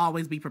of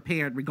always be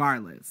prepared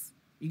regardless.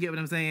 You get what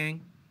I'm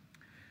saying?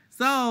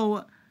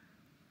 So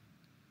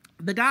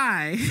the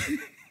guy,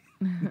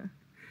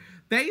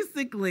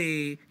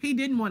 basically, he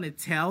didn't want to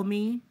tell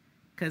me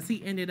because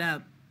he ended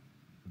up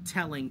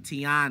telling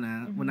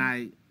Tiana when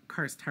I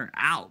cursed her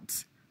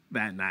out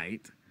that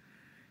night.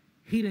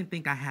 He didn't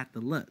think I had the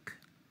look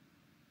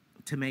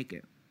to make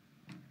it.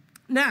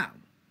 Now,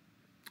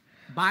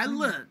 by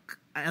look,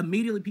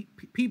 immediately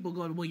people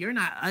go, well, you're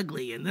not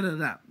ugly, and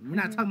da-da-da. We're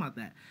not talking about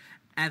that.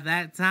 At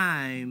that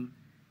time,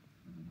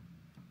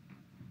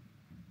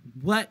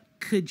 what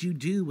could you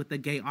do with a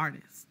gay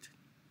artist?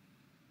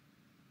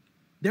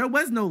 There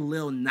was no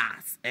Lil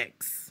Nas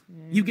X.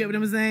 You get what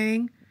I'm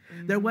saying?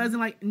 There wasn't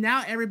like,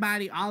 now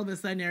everybody, all of a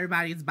sudden,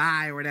 everybody's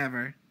bi or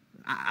whatever.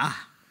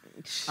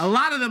 A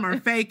lot of them are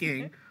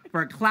faking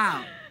for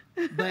clout.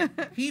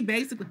 But he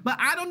basically, but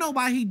I don't know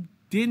why he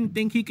didn't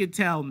think he could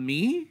tell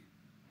me.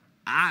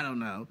 I don't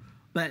know.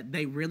 But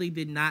they really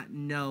did not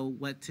know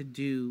what to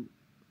do.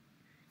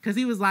 Because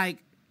he was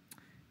like,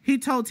 he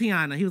told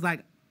Tiana, he was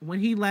like, when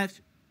he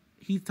left,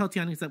 he told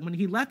Tiana, he said, when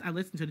he left, I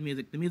listened to the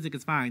music. The music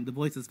is fine. The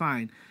voice is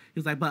fine. He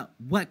was like, but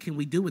what can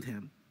we do with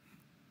him?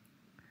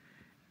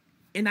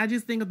 And I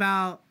just think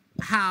about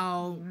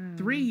how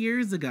 3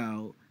 years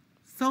ago,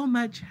 so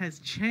much has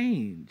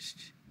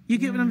changed. You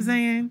get what I'm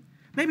saying?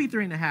 Maybe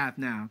 3.5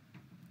 now.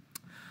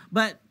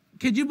 But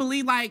could you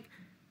believe, like,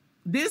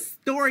 this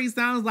story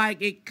sounds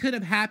like it could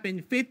have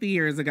happened 50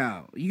 years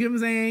ago. You get what I'm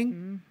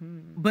saying?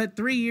 But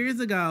 3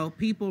 years ago,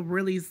 people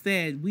really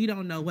said, we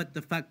don't know what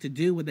the fuck to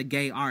do with a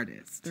gay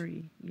artist.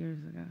 3 years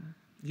ago.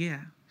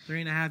 Yeah,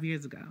 3.5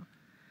 years ago.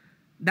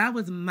 That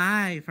was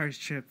my first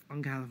trip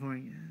on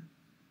California.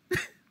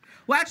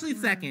 Well, actually,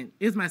 second.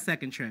 It was my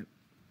second trip.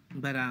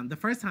 But the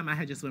first time I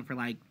had just went for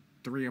like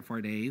 3 or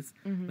 4 days.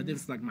 But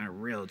this is like my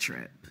real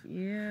trip.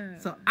 Yeah.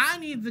 So I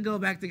need to go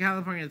back to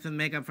California to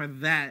make up for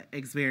that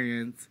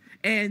experience.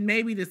 And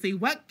maybe to see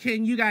what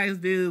can you guys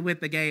do with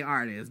the gay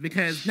artists.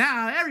 Because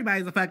now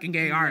everybody's a fucking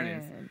gay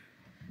artist.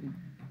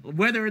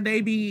 Whether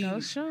they be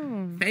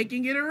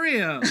faking it or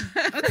real.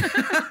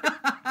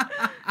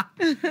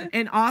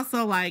 And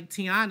also, like,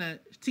 Tiana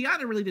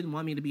really didn't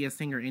want me to be a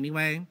singer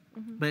anyway.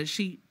 But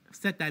she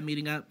set that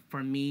meeting up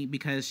for me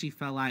because she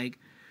felt like,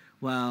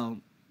 well,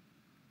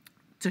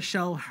 to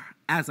show her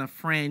as a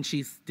friend,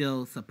 she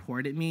still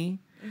supported me.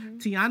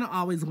 Tiana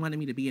always wanted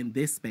me to be in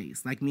this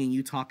space, like me and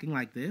you talking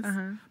like this.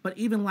 But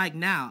even like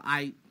now,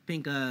 I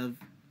think of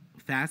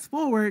fast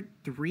forward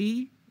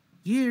 3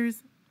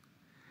 years,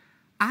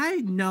 I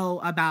know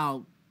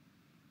about,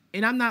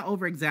 and I'm not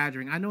over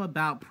exaggerating, I know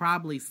about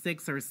probably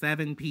 6 or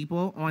 7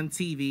 people on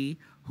TV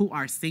who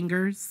are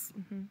singers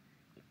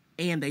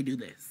and they do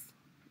this.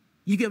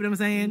 You get what I'm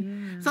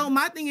saying? Yeah. So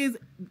my thing is,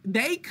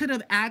 they could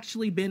have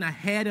actually been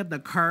ahead of the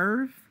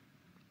curve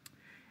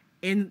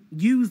and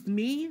used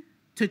me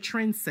to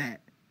trend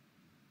set.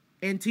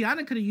 And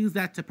Tiana could have used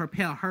that to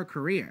propel her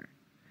career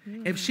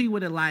if she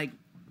would have, like,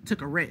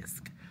 took a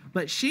risk.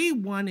 But she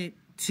wanted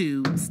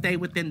to stay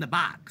within the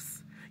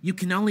box. You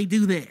can only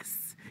do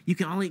this. You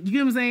get what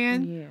I'm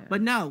saying? Yeah.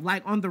 But no,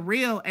 like on The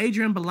Real,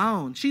 Adrienne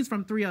Balone, she's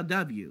from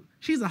 3LW.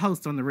 She's a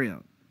host on The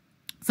Real.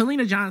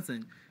 Selena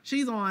Johnson,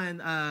 she's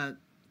on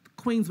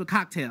Queens with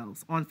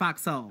Cocktails on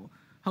Fox Soul,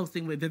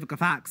 hosting with Vivica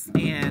Fox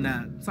and,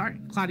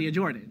 Claudia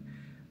Jordan.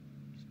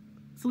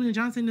 Selena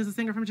Johnson is a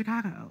singer from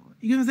Chicago.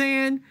 You know what I'm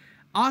saying?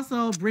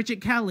 Also, Bridget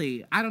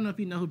Kelly. I don't know if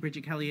you know who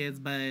Bridget Kelly is,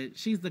 but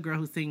she's the girl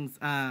who sings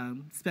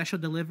Special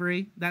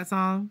Delivery, that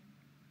song.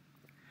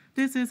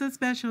 This is a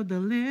special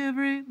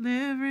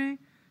delivery.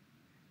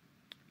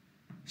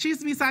 She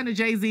used to be signed to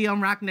Jay-Z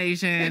on Rock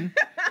Nation.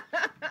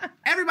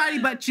 Everybody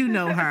but you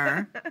know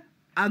her,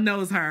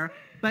 knows her.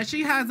 But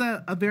she has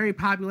a very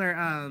popular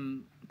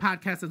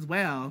podcast as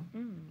well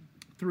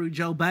through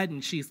Joe Budden.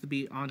 She used to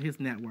be on his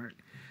network.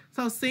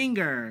 So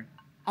singer,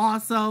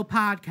 also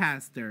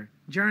podcaster,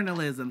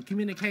 journalism,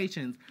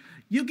 communications.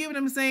 You get what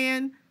I'm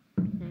saying?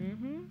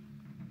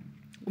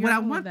 What I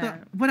want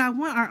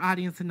our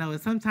audience to know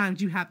is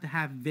sometimes you have to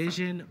have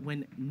vision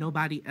when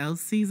nobody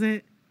else sees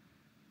it,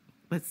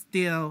 but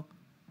still,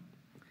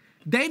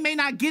 they may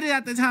not get it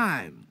at the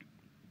time.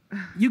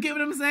 You get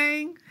what I'm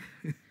saying?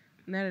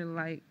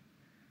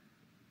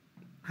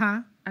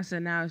 Huh? I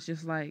said, now it's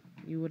just like,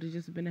 you would have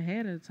just been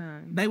ahead of the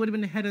time. They would have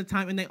been ahead of the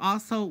time, and they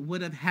also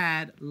would have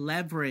had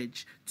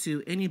leverage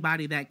to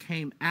anybody that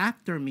came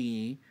after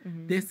me.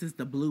 This is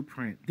the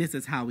blueprint. This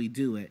is how we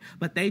do it.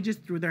 But they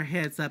just threw their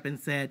heads up and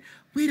said,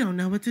 we don't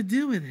know what to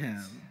do with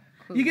him.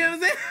 Cool. You get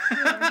what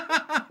I'm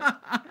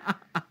saying?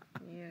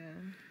 Yeah.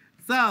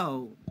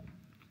 So,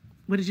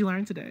 what did you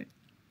learn today?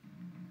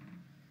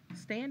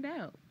 Stand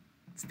out.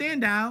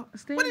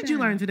 What did you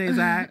learn today,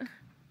 Zach?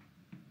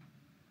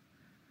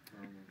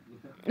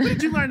 What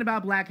did you learn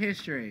about Black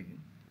history?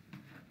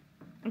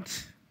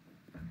 This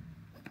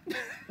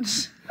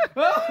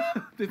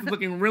is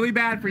looking really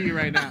bad for you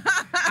right now.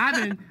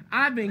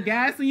 I've been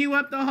gassing you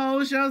up the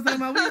whole show. Saying,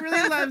 we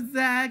really love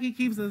Zach. He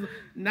keeps us.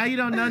 Now you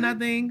don't know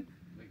nothing.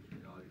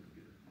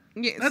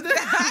 Yes.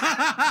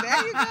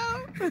 There you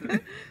go.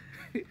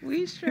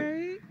 We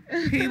straight.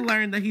 He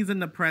learned that he's in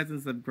the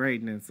presence of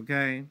greatness,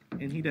 okay?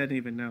 And he doesn't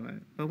even know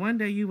it. But one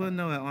day you will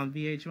know it on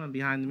VH1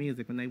 Behind the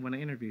Music when they want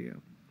to interview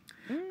you.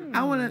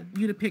 I want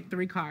you to pick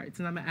 3 cards,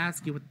 and I'm going to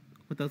ask you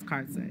what those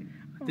cards say.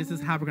 This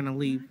is how we're going to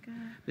leave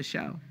the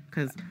show,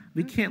 because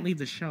we can't leave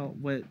the show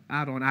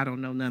I don't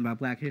know nothing about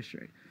Black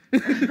history.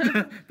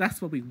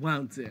 That's what we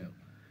won't do.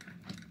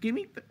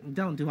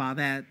 Don't do all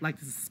that, like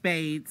this is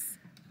spades.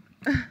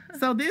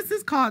 So this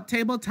is called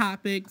Table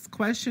Topics,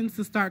 questions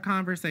to start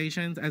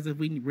conversations as if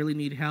we really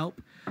need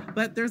help.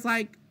 But there's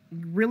like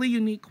really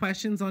unique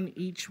questions on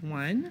each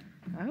one.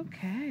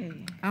 Okay.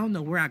 I don't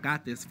know where I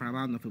got this from. I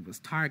don't know if it was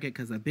Target,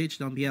 because a bitch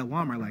don't be at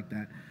Walmart like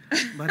that.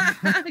 But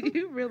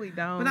you really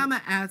don't. But I'm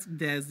going to ask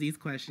Des these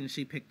questions.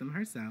 She picked them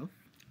herself.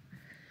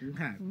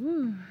 Okay.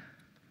 Ooh.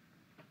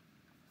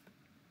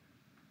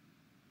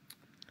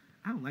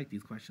 I don't like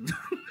these questions.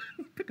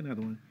 Pick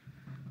another one.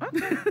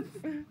 Okay.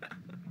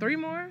 3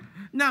 more?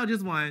 No,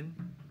 just one.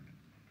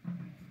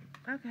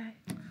 Okay.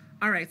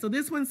 All right. So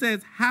this one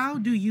says, how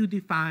do you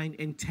define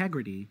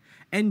integrity?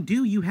 And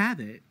do you have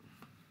it?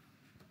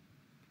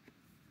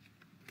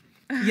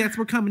 Yes,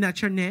 we're coming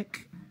at your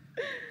neck.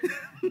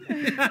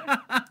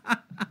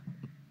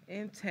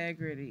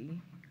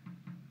 Integrity.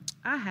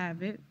 I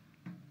have it.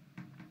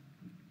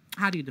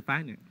 How do you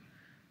define it?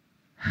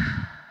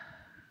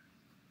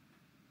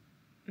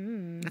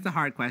 That's a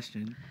hard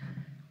question.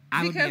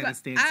 I would be at a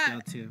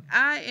standstill too.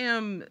 I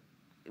am.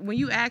 When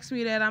you ask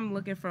me that, I'm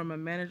looking from a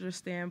manager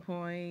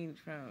standpoint,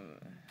 from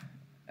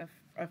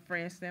a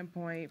friend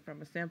standpoint,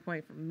 from a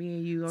standpoint from me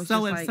and you.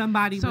 So if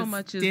somebody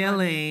was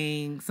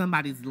stealing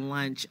somebody's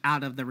lunch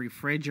out of the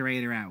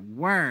refrigerator at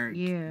work,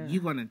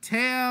 you gonna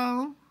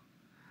tell,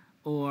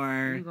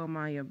 or You gonna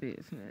mind your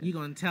business. you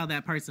gonna tell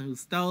that person who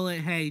stole it,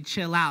 hey,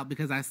 chill out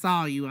because I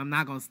saw you. I'm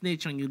not gonna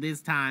snitch on you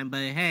this time,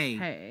 but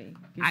hey,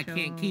 I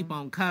can't keep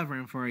on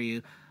covering for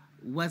you.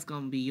 What's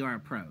gonna be your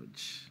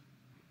approach?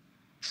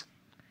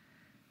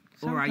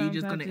 Or are you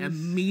just gonna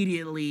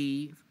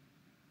immediately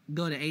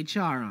go to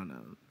HR on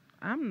them?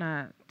 I'm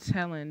not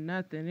telling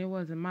nothing. It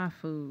wasn't my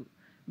food.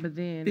 But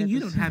then you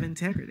don't have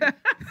integrity. A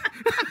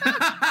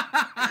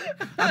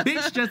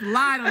bitch just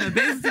lied on the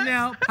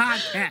Vincent-Tennell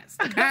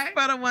podcast, okay?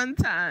 For the one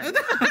time.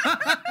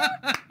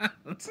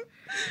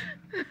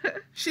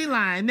 She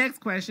lying. Next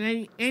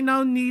question. Ain't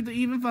no need to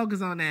even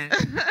focus on that.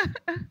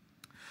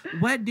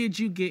 What did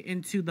you get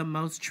into the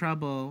most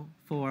trouble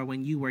for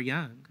when you were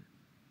young?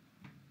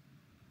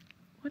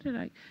 What did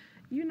I...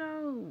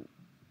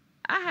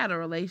 I have a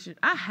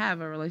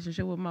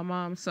relationship with my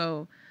mom,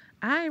 so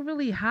I ain't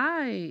really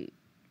hide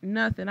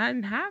nothing. I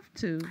didn't have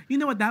to. You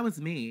know what? That was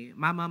me.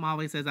 My mom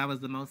always says I was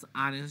the most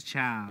honest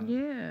child.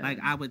 Yeah. Like,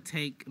 I would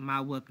take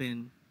my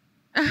whooping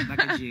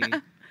like a G.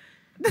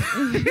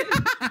 I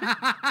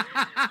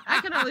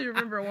can only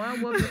remember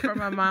one whooping from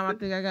my mom. I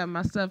think I got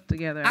my stuff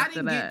together after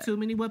I didn't get too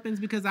many whoopings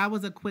because I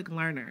was a quick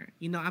learner.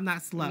 I'm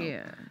not slow.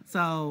 Yeah.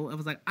 So it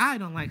was like, I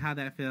don't like how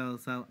that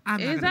feels, so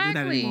I'm not going to do that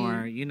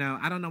anymore.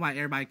 I don't know why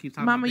everybody keeps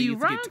talking Mama, about they you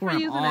used to wrong get tore for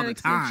up using all an the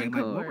time. extension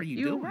Like, cord. what were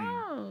you doing?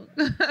 Wrong.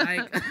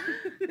 Like,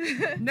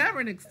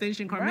 never an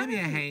extension cord, maybe a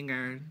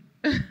hanger.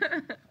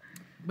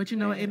 But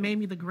it made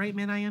me the great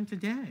man I am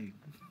today.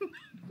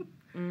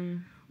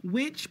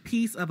 Which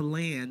piece of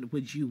land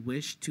would you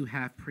wish to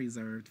have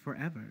preserved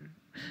forever?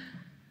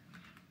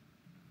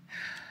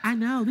 I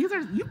know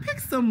you pick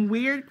some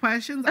weird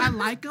questions. I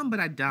like them, but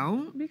I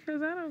don't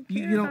because I don't care.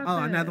 You don't. About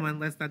that. Another one.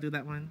 Let's not do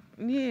that one.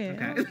 Yeah,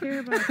 okay. I don't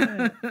care about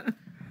that.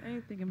 I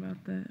ain't thinking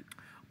about that.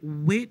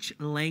 Which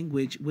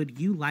language would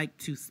you like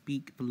to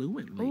speak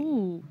fluently?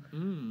 Ooh.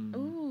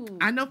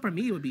 I know for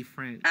me it would be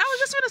French. I was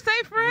just going to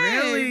say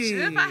French. Really?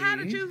 If I had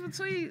to choose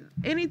between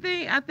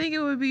anything, I think it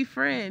would be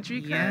French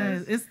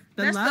because it's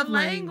that's love the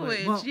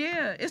language. Well,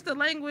 yeah, it's the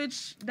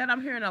language that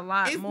I'm hearing a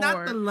lot more. It's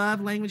not the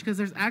love language because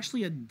there's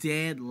actually a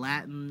dead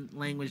Latin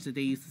language that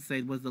they used to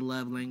say was the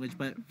love language,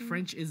 but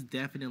French is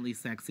definitely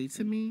sexy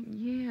to me.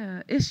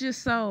 Yeah, it's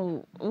just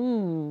so,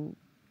 ooh.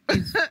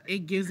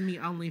 It gives me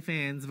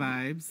OnlyFans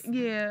vibes.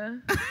 Yeah.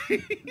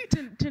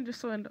 Tinder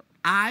swindle.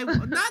 Not the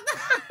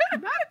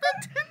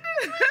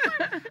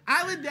Tinder.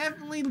 I would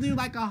definitely do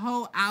like a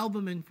whole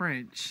album in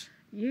French.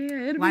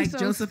 Yeah, it'd like be so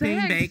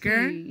Josephine sexy.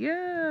 Baker.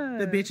 Yeah.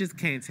 The bitches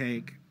can't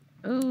take.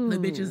 Ooh. The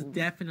bitches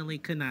definitely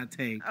could not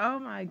take. Oh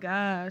my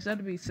gosh,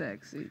 that'd be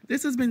sexy.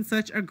 This has been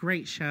such a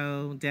great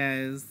show,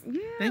 Des.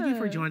 Yeah. Thank you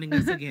for joining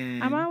us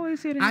again. I'm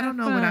always here to have I don't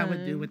know fun. what I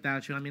would do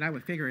without you. I mean, I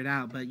would figure it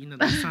out, but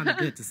that sounded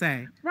good to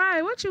say.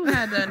 Right, what you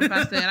had done if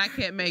I said I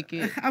can't make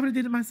it? I would have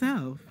did it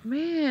myself.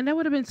 Man, that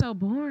would have been so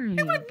boring.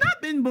 It would have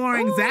not been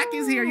boring. Ooh. Zach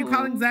is here. You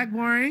calling Zach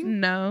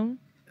boring? No.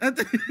 Not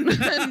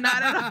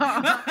at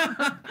all.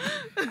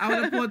 I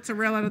would have pulled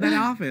Terrell out of that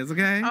office,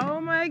 okay?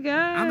 Oh my god.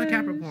 I'm a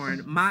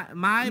Capricorn. My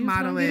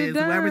motto is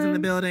whoever's in the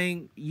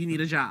building, you need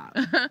a job.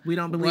 We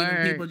don't believe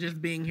in people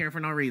just being here for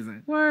no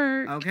reason.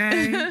 Work.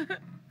 Okay?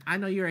 I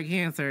know you're a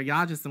Cancer.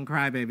 Y'all just some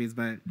crybabies,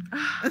 but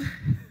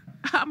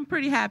I'm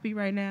pretty happy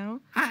right now.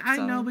 I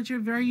know, but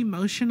you're very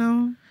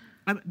emotional.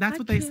 That's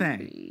what they say.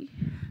 Be.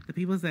 The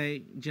people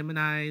say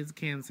Geminis,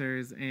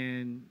 Cancers,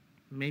 and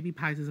maybe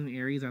Pisces and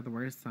Aries are the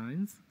worst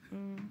signs.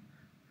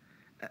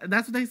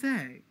 That's what they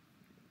say.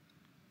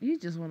 You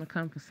just want to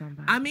come for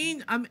somebody. I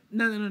mean,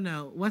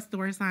 no. What's the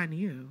worst sign to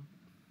you?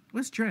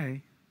 What's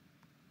Dre?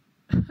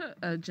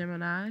 A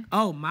Gemini.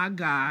 Oh my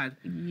God.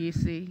 You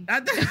see.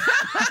 That's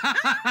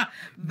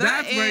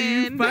where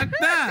you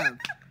fucked up.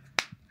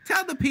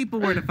 Tell the people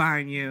where to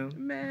find you.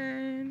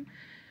 Man.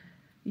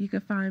 You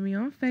can find me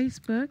on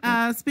Facebook.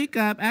 Speak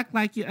up. Act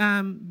like you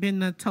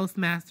been to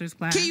Toastmasters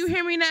class. Can you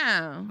hear me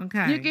now?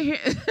 Okay. You can hear.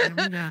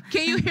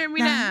 Can you hear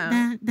me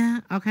now?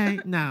 Okay.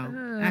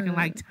 No. Acting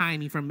like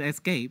Tiny from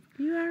Escape.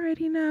 You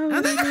already know.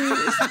 What it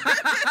is.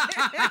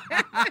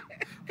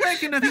 Where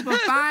can the people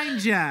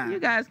find you? You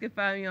guys can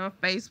find me on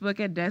Facebook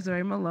at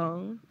Desiree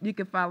Malone. You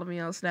can follow me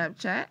on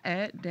Snapchat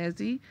at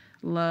Desi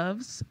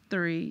Loves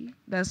 3.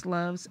 That's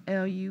Loves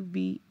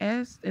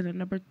LUVS and the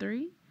number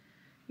 3.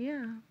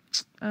 Yeah.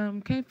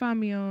 Can't find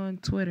me on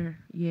Twitter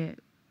yet.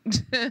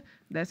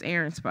 That's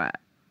Aaron's spot.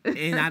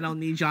 And I don't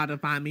need y'all to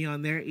find me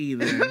on there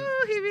either.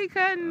 Ooh, he be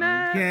cutting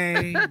up.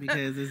 Okay,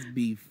 because it's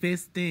be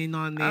fisting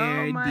on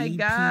there. Oh my DPs.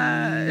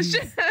 gosh.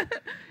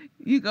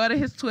 You go to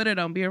his Twitter,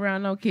 don't be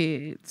around no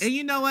kids. And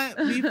you know what?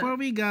 Before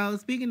we go,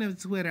 speaking of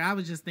Twitter, I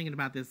was just thinking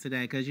about this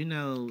today because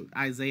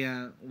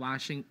Isaiah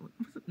Washington,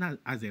 not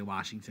Isaiah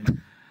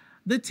Washington,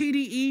 the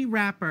TDE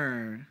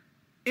rapper.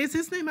 Is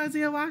his name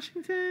Isaiah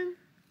Washington?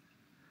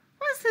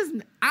 What's his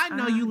name? I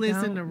know you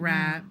listen to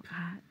rap.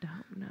 I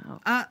don't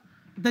know.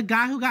 The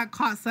guy who got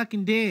caught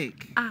sucking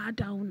dick. I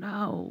don't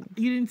know.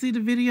 You didn't see the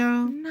video?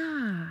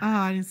 Nah. Oh,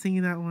 I didn't sing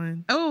you that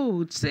one.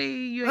 Oh,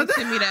 see, you ain't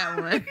send me that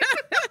one.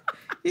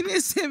 You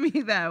didn't send me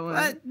that one.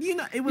 But,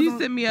 it was you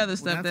sent me other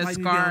stuff that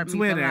scarred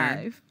me for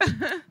life.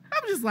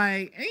 I'm just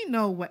like, ain't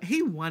no way.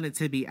 He wanted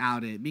to be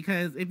outed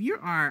because if you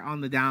are on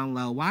the down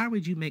low, why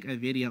would you make a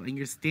video and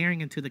you're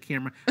staring into the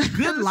camera?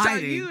 Good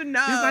lighting. So it's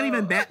not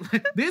even bad.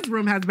 This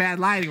room has bad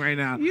lighting right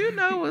now. You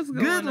know what's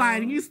going on. Good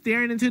lighting. You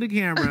staring into the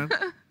camera.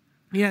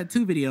 He had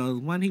 2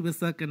 videos. One, he was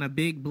sucking a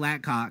big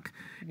black cock.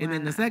 And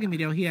then the second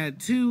video, he had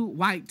 2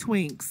 white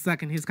twinks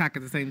sucking his cock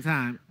at the same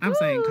time. I'm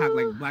saying cock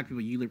like black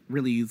people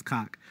really use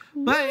cock.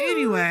 But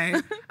anyway,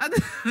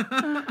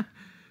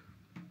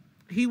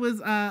 he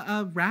was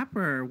a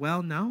rapper,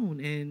 well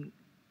known. And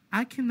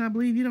I cannot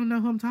believe you don't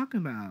know who I'm talking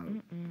about.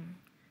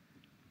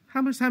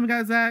 How much time we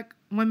got, Zach?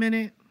 1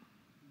 minute?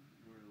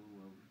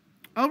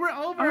 We're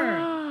over.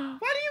 Why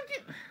do you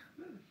get...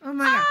 Oh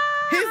my God.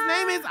 His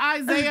name is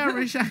Isaiah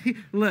Rashad.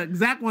 Look,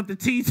 Zach want the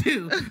T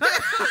too.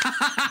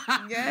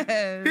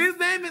 Yes. His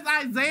name is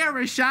Isaiah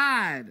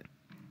Rashad.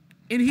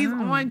 And he's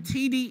on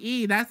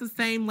TDE. That's the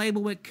same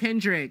label with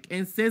Kendrick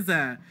and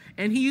SZA.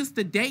 And he used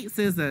to date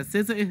SZA.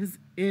 SZA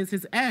is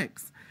his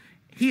ex.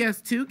 He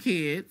has 2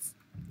 kids.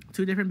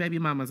 2 different baby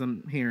mamas,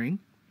 I'm hearing.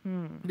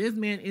 This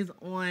man is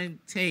on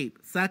tape,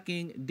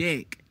 sucking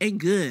dick. And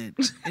good.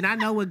 And I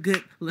know what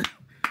good...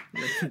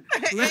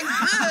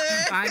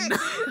 I know.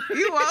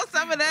 You want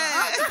some of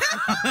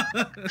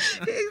that?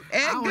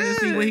 I want to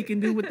see what he can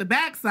do with the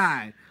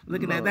backside.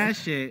 Looking at that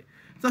shit.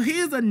 So he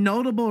is a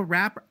notable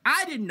rapper.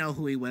 I didn't know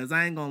who he was.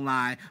 I ain't gonna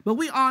lie. But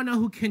we all know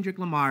who Kendrick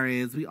Lamar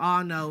is. We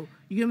all know.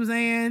 You get what I'm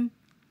saying?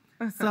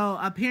 So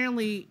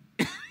apparently...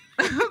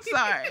 I'm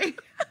sorry.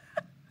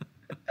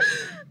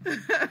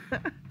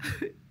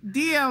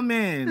 DL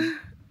man,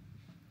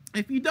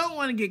 if you don't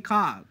want to get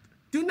caught,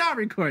 do not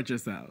record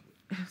yourself.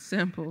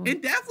 Simple.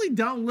 And definitely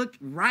don't look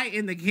right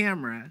in the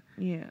camera.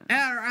 Yeah.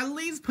 Or at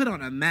least put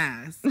on a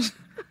mask.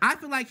 I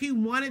feel like he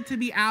wanted to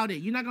be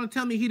outed. You're not going to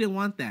tell me he didn't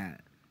want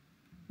that.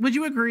 Would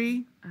you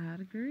agree?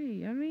 I'd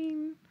agree. I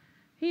mean,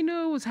 he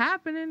knew it was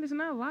happening. It's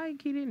not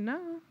like he didn't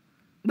know.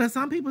 But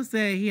some people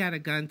say he had a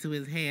gun to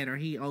his head or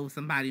he owed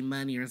somebody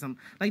money or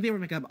something. Like they were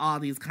making up all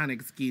these kind of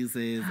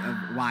excuses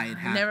of why it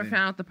happened. Never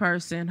found the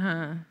person,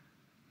 huh?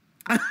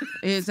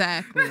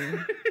 Exactly.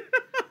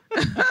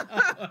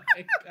 Oh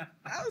my God.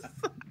 I'm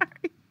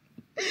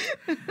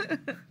sorry.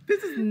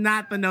 This is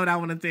not the note I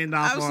want to end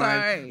off on. I'm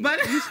sorry.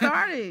 But you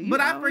started. But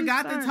I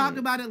forgot to talk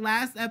about it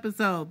last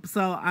episode.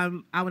 So I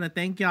want to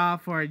thank y'all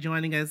for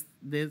joining us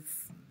this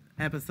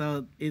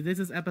episode. This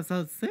is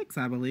episode 6,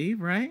 I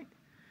believe, right?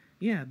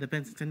 Yeah, the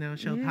Vincent-Tennell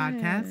Show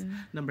podcast,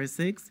 number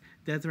 6.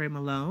 Desiree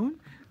Malone.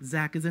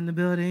 Zach is in the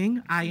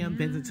building. I am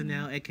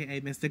Vincent-Tennell,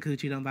 a.k.a. Mr.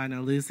 Coochie Don't Buy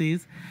No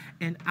Lucy's.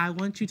 And I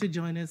want you to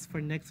join us for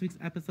next week's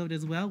episode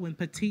as well when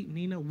Petite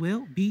Nina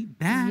will be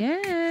back.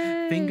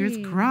 Yay. Fingers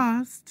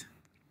crossed.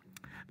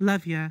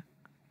 Love ya.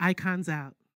 Icons out.